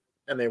slinging it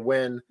and they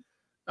win.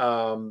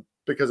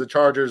 Because the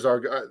Chargers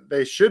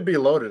they should be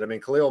loaded. I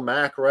mean, Khalil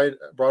Mack, right,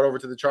 brought over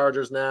to the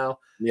Chargers now.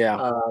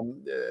 Yeah.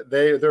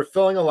 They're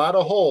filling a lot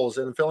of holes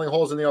and filling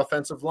holes in the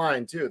offensive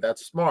line too.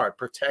 That's smart.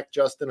 Protect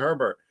Justin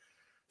Herbert.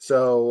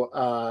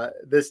 So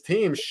this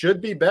team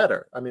should be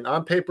better. I mean,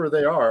 on paper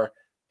they are.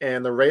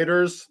 And the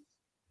Raiders,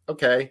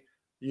 okay,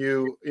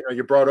 you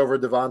brought over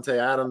Devontae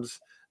Adams.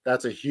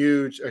 That's a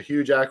huge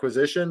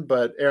acquisition,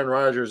 but Aaron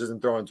Rodgers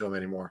isn't throwing to him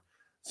anymore.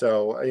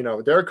 So,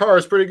 Derek Carr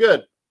is pretty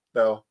good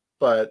though.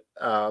 But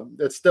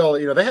it's still,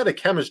 they had a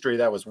chemistry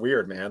that was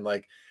weird, man.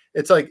 Like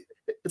it's like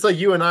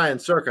you and I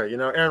and Circa.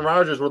 Aaron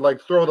Rodgers would like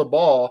throw the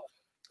ball.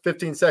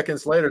 15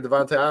 seconds later,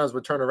 Devontae Adams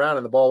would turn around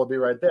and the ball would be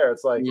right there.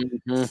 It's like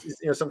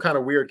some kind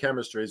of weird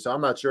chemistry. So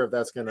I'm not sure if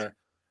that's going to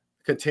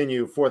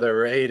continue for the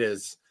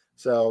Raiders.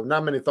 So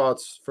not many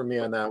thoughts from me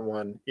on that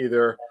one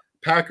either.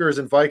 Packers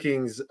and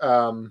Vikings.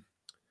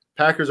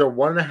 Packers are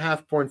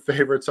 1.5-point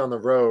favorites on the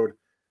road,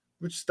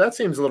 which that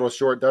seems a little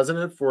short, doesn't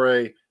it, for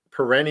a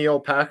perennial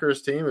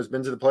Packers team who's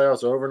been to the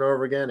playoffs over and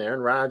over again.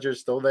 Aaron Rodgers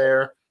still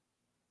there.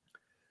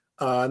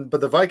 But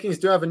the Vikings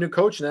do have a new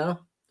coach now,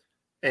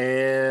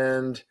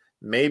 and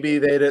maybe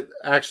they'd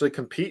actually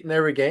compete in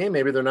every game.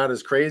 Maybe they're not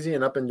as crazy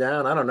and up and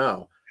down. I don't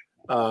know.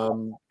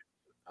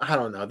 I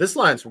don't know. This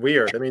line's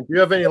weird. I mean, do you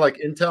have any like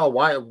intel?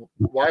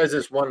 Why is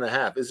this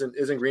 1.5?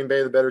 Isn't Green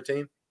Bay the better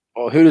team?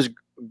 Well, who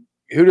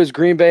does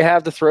Green Bay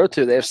have to throw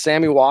to? They have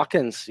Sammy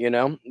Watkins.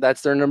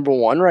 That's their number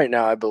one right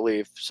now, I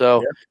believe.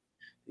 So. Yeah.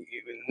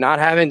 Not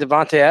having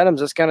Devontae Adams,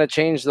 that's going to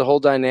change the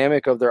whole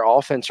dynamic of their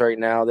offense right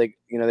now. They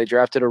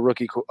drafted a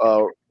rookie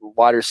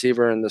wide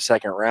receiver in the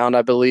second round,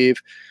 I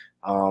believe.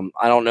 I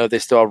don't know if they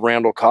still have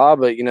Randall Cobb,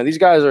 but these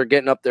guys are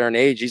getting up there in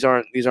age. These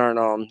aren't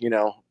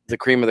the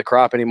cream of the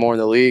crop anymore in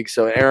the league.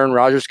 So Aaron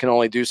Rodgers can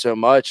only do so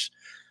much.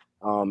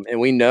 And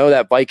we know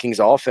that Vikings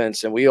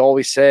offense, and we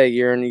always say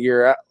year in and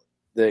year out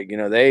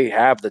that they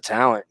have the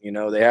talent.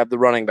 They have the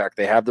running back,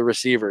 they have the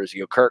receivers.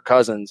 Kirk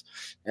Cousins,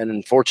 and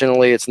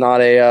unfortunately, it's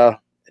not a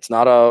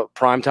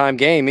primetime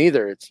game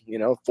either. It's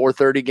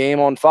 4:30 game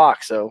on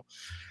Fox. So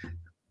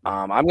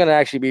I'm going to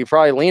actually be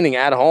probably leaning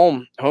at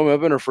home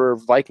opener for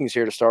Vikings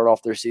here to start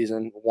off their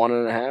season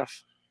 1.5.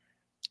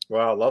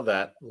 Wow, love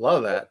that.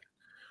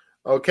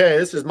 Okay,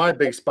 this is my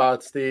big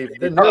spot, Steve.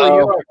 The New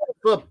York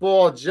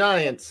Football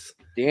Giants.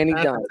 Danny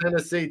Dimes.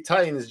 Tennessee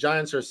Titans.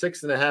 Giants are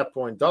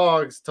 6.5-point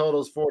dogs.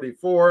 Totals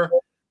 44.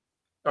 All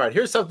right,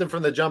 here's something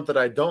from the jump that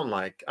I don't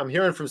like. I'm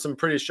hearing from some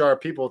pretty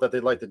sharp people that they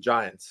like the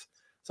Giants.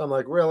 So I'm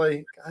like,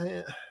 really?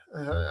 I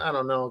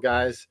don't know,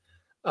 guys.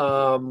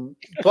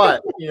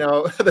 But,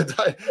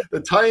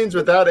 the Titans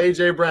without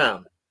A.J.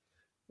 Brown,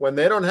 when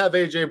they don't have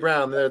A.J.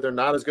 Brown, they're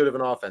not as good of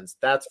an offense.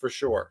 That's for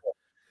sure.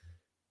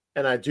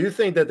 And I do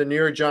think that the New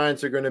York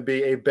Giants are going to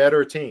be a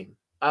better team.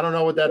 I don't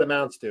know what that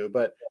amounts to.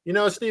 But,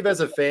 Steve, as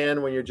a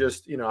fan, when you're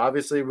just,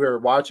 obviously we're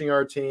watching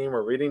our team,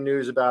 we're reading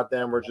news about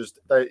them, we're just,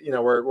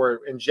 we're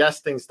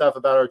ingesting stuff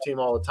about our team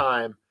all the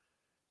time.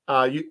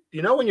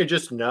 When you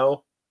just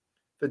know,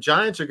 the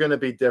Giants are going to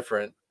be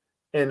different,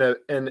 and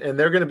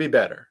they're going to be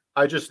better.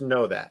 I just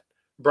know that.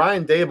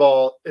 Brian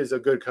Daboll is a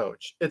good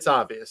coach. It's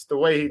obvious. The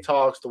way he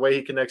talks, the way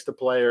he connects to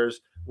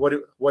players,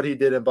 what he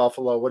did in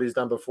Buffalo, what he's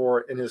done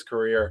before in his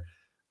career.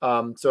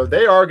 So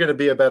they are going to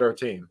be a better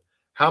team.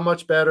 How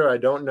much better, I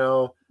don't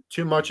know.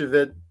 Too much of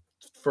it,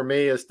 for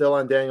me, is still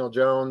on Daniel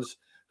Jones,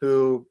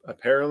 who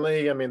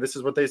apparently, this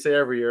is what they say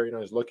every year,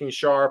 he's looking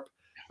sharp,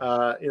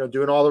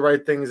 doing all the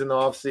right things in the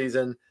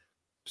offseason.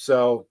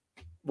 So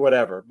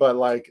whatever. But,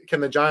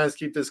 can the Giants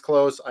keep this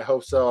close? I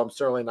hope so. I'm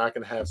certainly not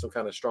going to have some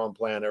kind of strong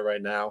plan there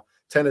right now.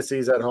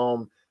 Tennessee's at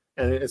home,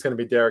 and it's going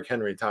to be Derrick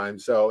Henry time.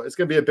 So it's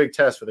going to be a big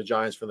test for the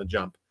Giants from the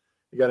jump.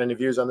 You got any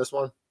views on this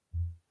one?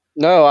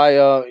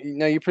 No,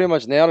 you pretty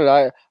much nailed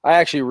it. I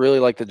actually really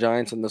like the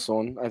Giants in this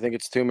one. I think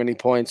it's too many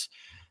points.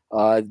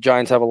 The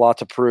Giants have a lot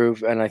to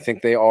prove, and I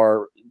think they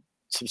are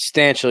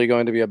substantially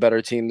going to be a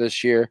better team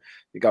this year.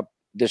 You got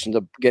addition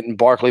to getting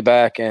Barkley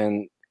back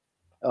and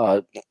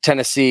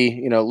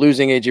Tennessee,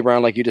 losing A.J.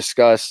 Brown like you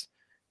discussed.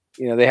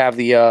 They have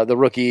the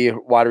rookie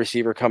wide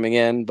receiver coming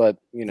in, but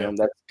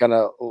that's kind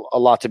of a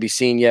lot to be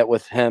seen yet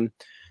with him.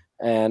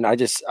 And I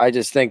just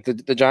think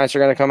that the Giants are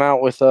going to come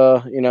out with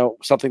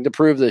something to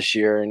prove this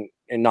year and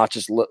not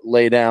just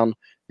lay down.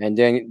 And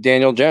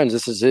Daniel Jones,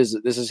 this is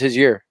his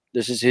year.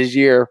 This is his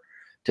year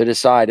to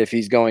decide if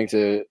he's going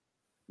to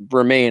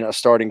remain a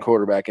starting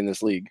quarterback in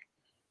this league.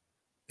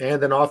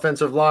 And an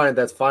offensive line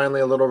that's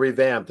finally a little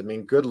revamped.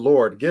 Good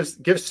Lord, give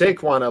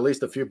Saquon at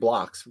least a few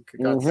blocks, for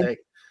God's sake.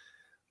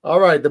 All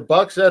right, the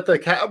Bucks at the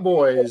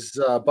Cowboys.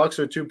 Bucks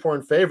are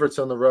 2-point favorites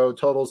on the road.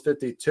 Totals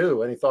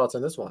 52. Any thoughts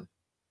on this one?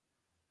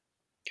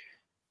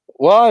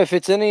 Well, if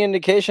it's any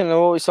indication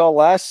of what we saw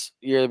last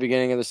year at the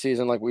beginning of the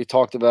season, like we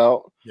talked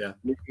about,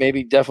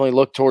 maybe definitely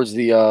looks towards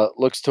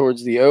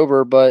the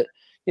over. But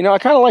I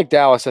kind of like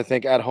Dallas. I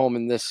think at home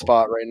in this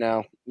spot right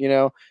now.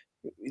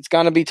 It's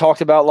going to be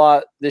talked about a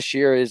lot this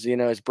year. Is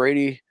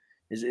Brady?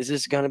 Is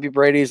this going to be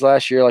Brady's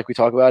last year? Like we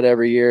talk about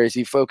every year. Is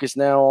he focused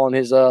now on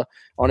his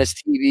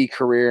TV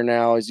career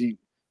now? Is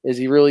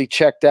he really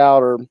checked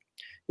out, or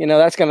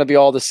that's going to be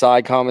all the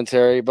side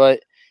commentary.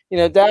 But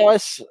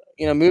Dallas,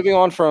 moving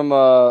on from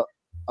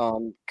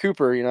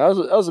Cooper,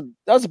 that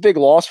was a big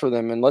loss for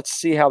them, and let's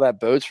see how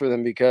that bodes for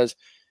them, because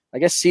I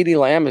guess CeeDee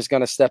Lamb is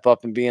going to step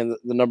up and be in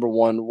the number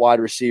one wide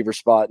receiver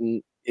spot,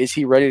 and is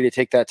he ready to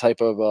take that type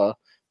of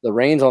the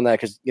reins on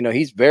that? Because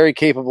he's very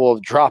capable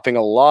of dropping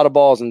a lot of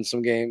balls in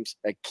some games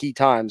at key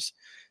times.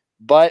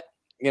 But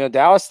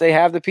Dallas, they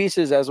have the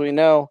pieces, as we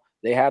know.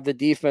 They have the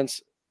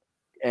defense,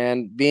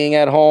 and being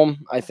at home,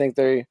 I think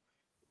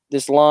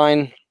this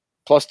line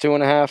plus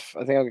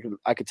 2.5. I think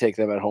I could take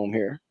them at home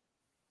here.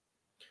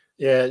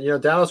 Yeah,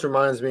 Dallas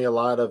reminds me a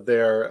lot of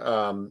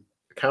their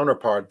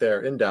counterpart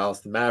there in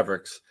Dallas, the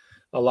Mavericks.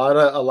 A lot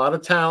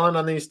of talent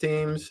on these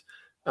teams.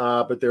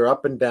 but they're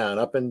up and down,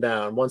 up and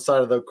down. One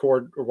side of the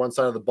court or one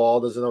side of the ball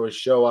doesn't always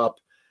show up.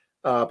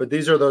 But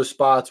these are those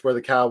spots where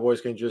the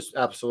Cowboys can just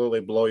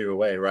absolutely blow you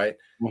away, right?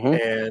 Mm-hmm.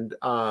 And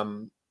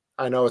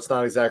I know it's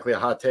not exactly a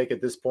hot take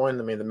at this point.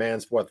 I mean, the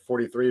man's,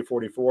 43,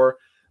 44.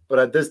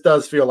 But this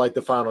does feel like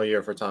the final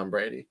year for Tom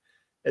Brady.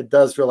 It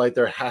does feel like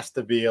there has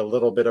to be a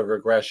little bit of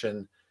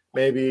regression,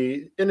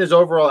 maybe in his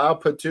overall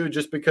output too,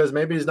 just because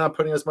maybe he's not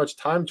putting as much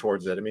time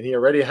towards it. I mean, he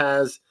already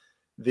has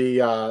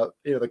the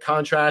the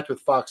contract with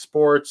Fox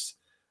Sports.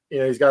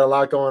 He's got a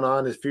lot going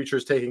on. His future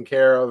is taken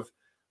care of.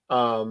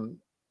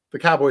 The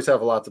Cowboys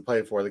have a lot to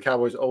play for. The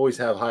Cowboys always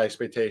have high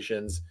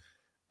expectations,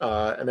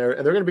 and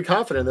they're going to be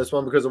confident in this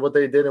one because of what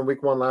they did in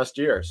Week 1 last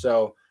year.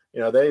 So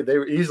they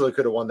easily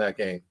could have won that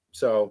game.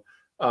 So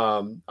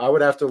I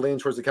would have to lean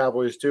towards the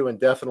Cowboys too, and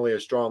definitely a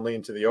strong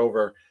lean to the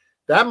over.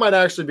 That might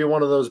actually be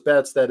one of those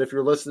bets that if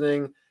you're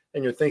listening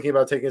and you're thinking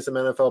about taking some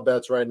NFL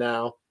bets right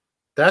now,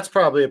 that's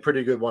probably a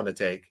pretty good one to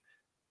take.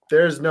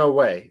 There's no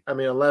way. I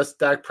mean, unless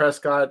Dak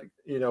Prescott,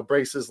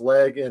 breaks his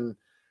leg in,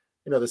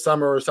 the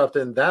summer or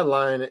something,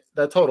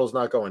 that total is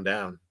not going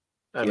down.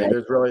 I mean,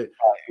 there's really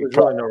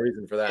no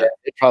reason for that. Yeah,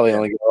 it probably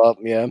only go up.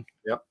 Yeah.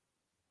 Yep.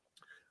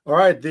 All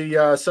right.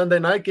 The Sunday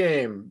night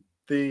game,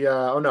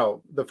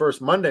 the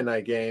first Monday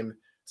night game.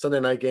 Sunday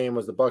night game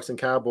was the Bucs and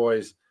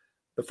Cowboys.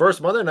 The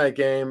first Monday night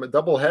game, a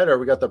doubleheader.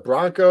 We got the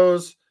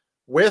Broncos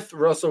with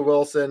Russell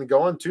Wilson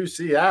going to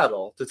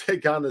Seattle to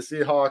take on the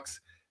Seahawks.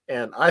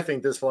 And I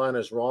think this line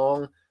is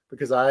wrong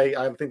because I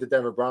think the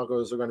Denver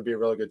Broncos are going to be a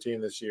really good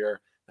team this year.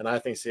 And I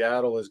think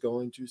Seattle is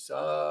going to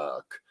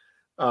suck.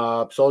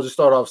 So I'll just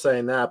start off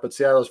saying that. But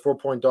Seattle's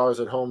 4-point dogs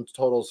at home,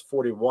 totals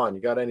 41.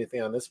 You got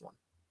anything on this one?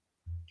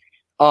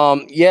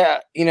 Yeah,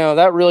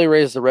 that really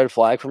raised the red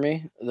flag for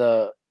me.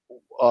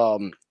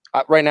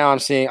 Right now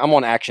I'm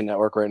on Action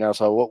Network right now,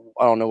 so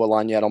I don't know what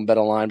line yet on Bet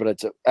Online, but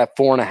it's at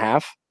 4.5.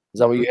 Is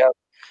that what you have?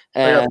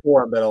 And I got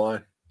 4 on Bet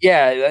Online.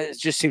 Yeah, it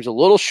just seems a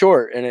little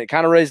short, and it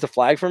kind of raised the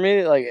flag for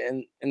me, like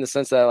in the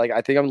sense that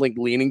I think I'm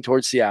leaning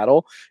towards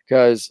Seattle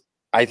because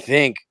I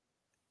think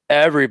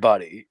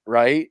everybody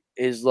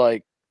is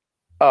like,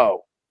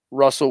 oh,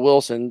 Russell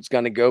Wilson's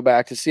going to go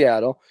back to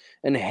Seattle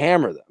and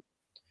hammer them.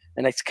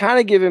 And it's kind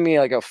of giving me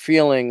a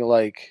feeling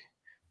like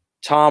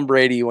Tom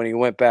Brady when he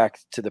went back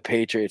to the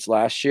Patriots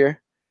last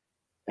year.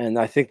 And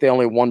I think they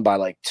only won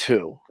by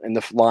 2, and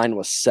the line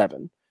was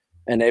 7.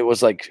 And it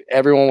was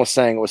everyone was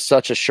saying it was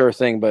such a sure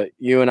thing, but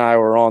you and I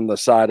were on the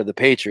side of the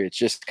Patriots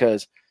just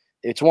because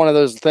it's one of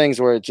those things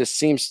where it just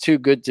seems too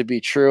good to be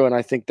true. And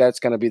I think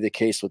that's going to be the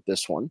case with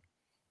this one.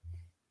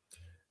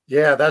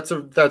 Yeah, that's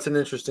an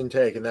interesting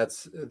take. And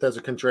that's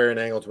a contrarian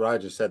angle to what I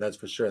just said. That's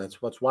for sure. That's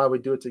why we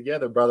do it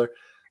together, brother.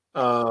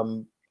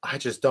 I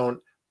just don't.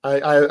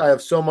 I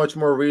have so much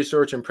more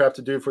research and prep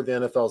to do for the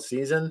NFL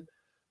season.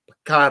 But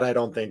God, I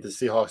don't think the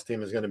Seahawks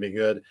team is going to be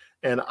good.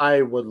 And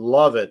I would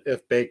love it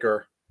if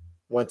Baker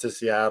went to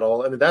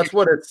Seattle. And that's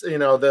what it's.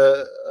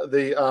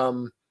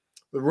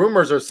 The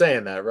rumors are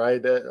saying that, right?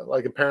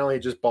 That, apparently he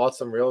just bought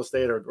some real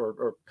estate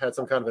or had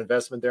some kind of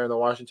investment there in the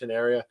Washington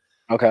area.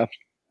 Okay.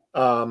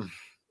 People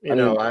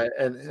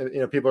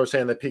are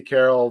saying that Pete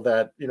Carroll,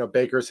 that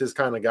Baker's his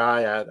kind of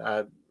guy.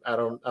 I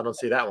don't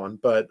see that one,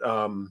 but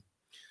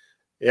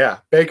yeah,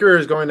 Baker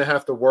is going to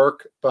have to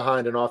work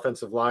behind an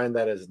offensive line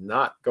that is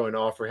not going to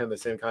offer him the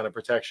same kind of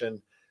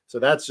protection. So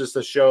that's just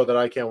a show that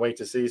I can't wait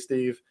to see,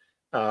 Steve.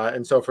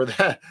 And so for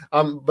that,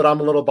 but I'm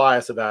a little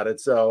biased about it.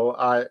 So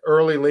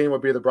early lean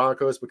would be the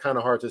Broncos, but kind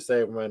of hard to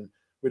say when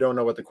we don't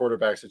know what the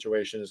quarterback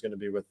situation is going to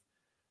be with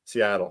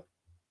Seattle.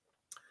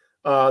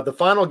 The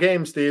final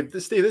game, Steve.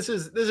 This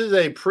is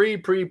a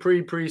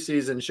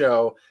preseason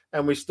show,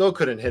 and we still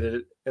couldn't hit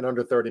it in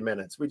under 30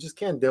 minutes. We just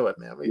can't do it,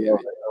 man. We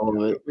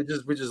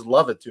just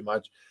love it too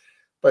much.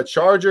 But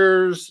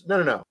Chargers,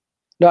 no.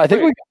 No, I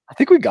think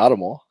we got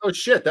them all. Oh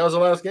shit, that was the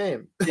last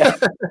game. Yeah,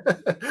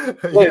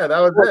 yeah, that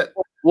was it.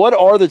 What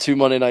are the 2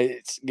 Monday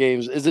night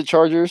games? Is it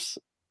Chargers?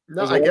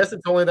 No, I guess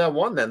it's only that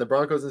one then. The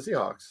Broncos and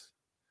Seahawks.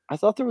 I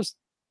thought there was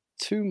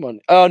 2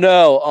 Monday. Oh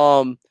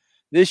no.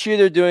 This year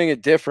they're doing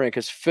it different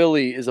because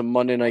Philly is a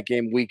Monday night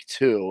game week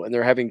 2, and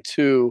they're having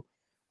 2,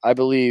 I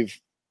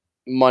believe,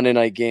 Monday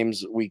night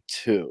games week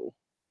 2.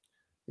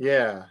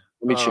 Yeah.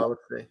 Let me check.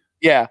 Let's see.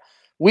 Yeah,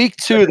 week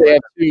 2 they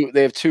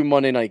have 2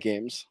 Monday night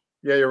games.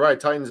 Yeah, you're right.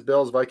 Titans,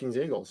 Bills, Vikings,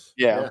 Eagles.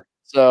 Yeah.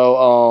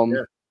 So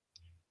yeah.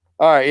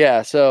 All right,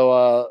 yeah.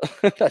 So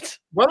that's.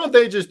 Why don't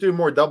they just do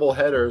more double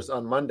headers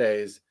on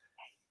Mondays?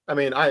 I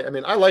mean,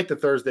 I like the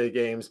Thursday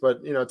games,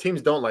 but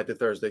teams don't like the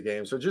Thursday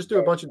games. So just do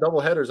a bunch of double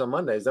headers on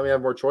Mondays. Then we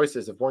have more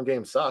choices if one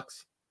game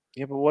sucks.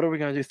 Yeah, but what are we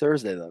gonna do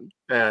Thursday then?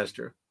 That's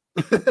true.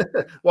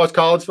 Watch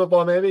college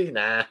football, maybe?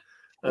 Nah.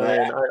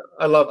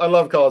 I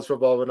love college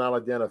football, but not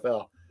like the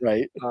NFL.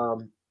 Right.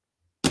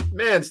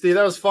 Man, Steve,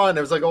 that was fun.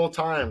 It was like old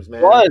times,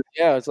 man.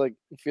 Yeah, it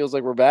feels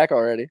like we're back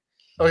already.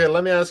 Okay,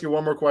 let me ask you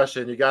one more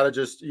question. You gotta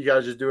just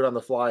do it on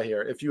the fly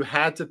here. If you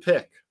had to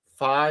pick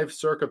 5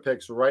 Circa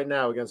picks right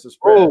now against the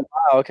spread. Oh,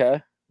 wow, okay.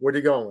 What are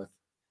you going with?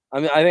 I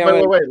mean, I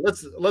think. Wait.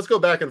 Let's go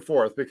back and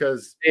forth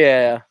because.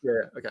 Yeah.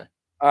 Yeah. Okay.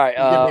 All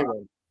right. Give me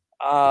one.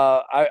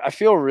 I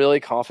feel really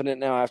confident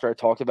now after I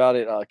talked about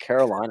it.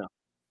 Carolina.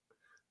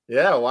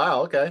 Yeah.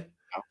 Wow. Okay.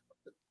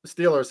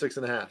 Steelers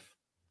 6.5.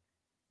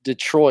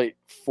 Detroit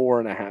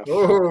 4.5.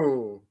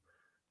 Oh,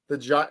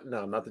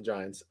 no, not the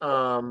Giants.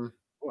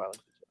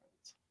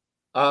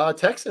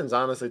 Texans.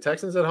 Honestly,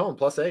 Texans at home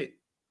 +8.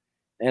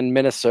 And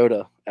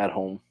Minnesota at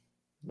home.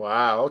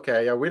 Wow.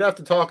 Okay. Yeah, we'd have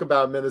to talk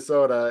about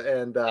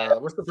Minnesota and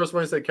what's the first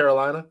one you said?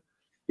 Carolina.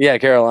 Yeah,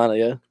 Carolina.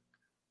 Yeah.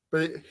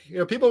 But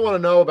people want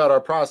to know about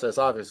our process.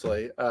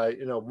 Obviously,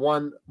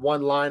 one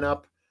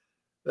lineup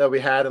that we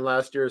had in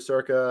last year's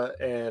Circa,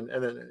 and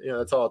then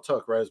that's all it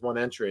took, right? Is one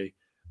entry.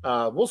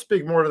 We'll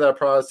speak more to that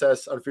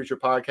process on future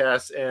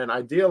podcasts, and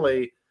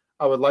ideally,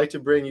 I would like to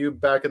bring you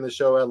back in the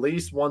show at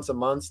least once a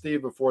month,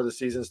 Steve, before the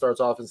season starts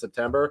off in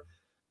September,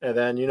 and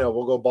then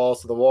we'll go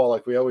balls to the wall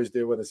like we always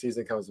do when the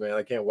season comes. Man,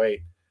 I can't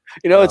wait.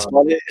 It's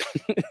funny.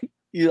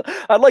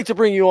 I'd like to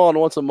bring you on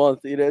once a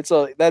month.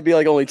 That'd be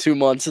like only 2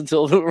 months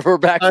until we're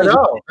back. I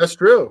know that's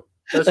true.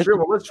 That's true.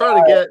 But let's try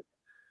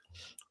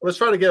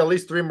to get at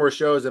least 3 more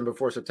shows in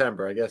before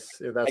September. I guess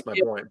that's my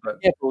point. But I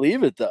can't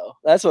believe it though.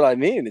 That's what I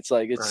mean. It's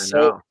like it's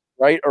so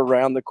right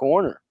around the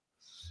corner.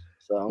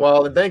 So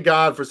well, and thank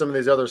God for some of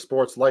these other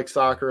sports like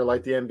soccer,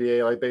 like the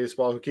NBA, like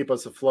baseball, who keep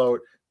us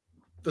afloat.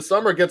 The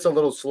summer gets a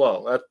little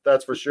slow.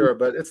 That's for sure.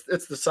 But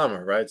it's the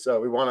summer, right? So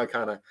we want to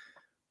kind of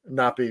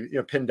not be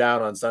pinned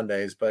down on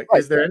Sundays. But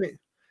is there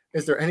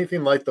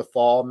anything like the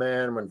fall,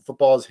 man, when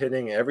football is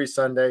hitting every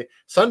Sunday?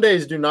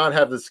 Sundays do not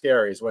have the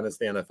scaries when it's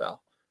the NFL,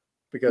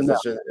 because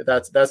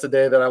that's the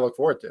day that I look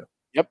forward to.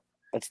 Yep,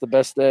 that's the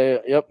best day.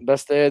 Yep,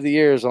 best day of the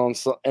year is on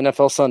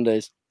NFL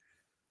Sundays.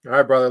 All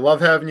right, brother. Love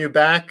having you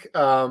back.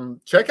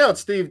 Check out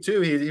Steve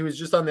too. He was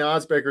just on the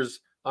Odds Breakers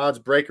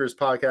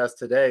podcast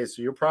today,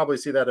 so you'll probably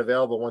see that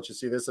available once you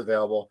see this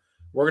available.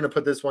 We're going to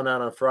put this one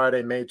out on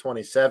Friday, May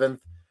 27th.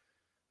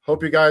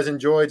 Hope you guys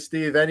enjoyed.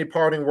 Steve, any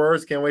parting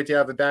words? Can't wait to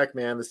have it back,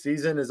 man. The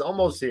season is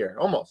almost here.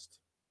 Almost.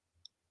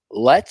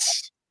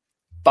 Let's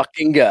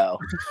fucking go.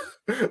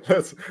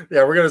 We're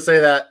going to say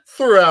that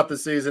throughout the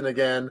season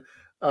again.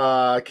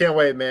 Can't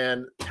wait,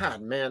 man.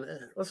 God, man.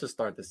 Let's just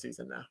start the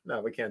season now. No,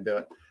 we can't do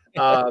it.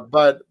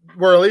 But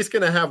we're at least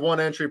going to have 1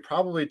 entry,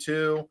 probably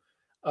 2.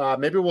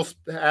 Maybe we'll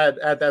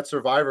add that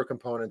survivor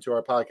component to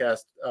our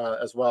podcast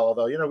as well.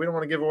 Although, we don't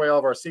want to give away all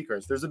of our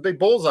secrets. There's a big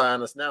bullseye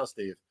on us now,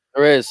 Steve.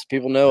 There is.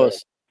 People know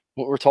us.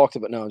 What we're talking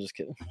about. No, I'm just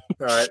kidding.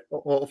 All right.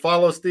 Well,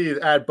 follow Steve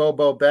at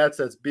BoBoBets.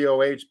 That's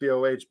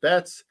BOH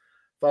Bets.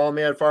 Follow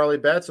me at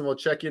FarleyBets, and we'll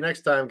check you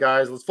next time,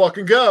 guys. Let's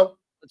fucking go.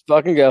 Let's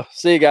fucking go.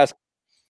 See you guys.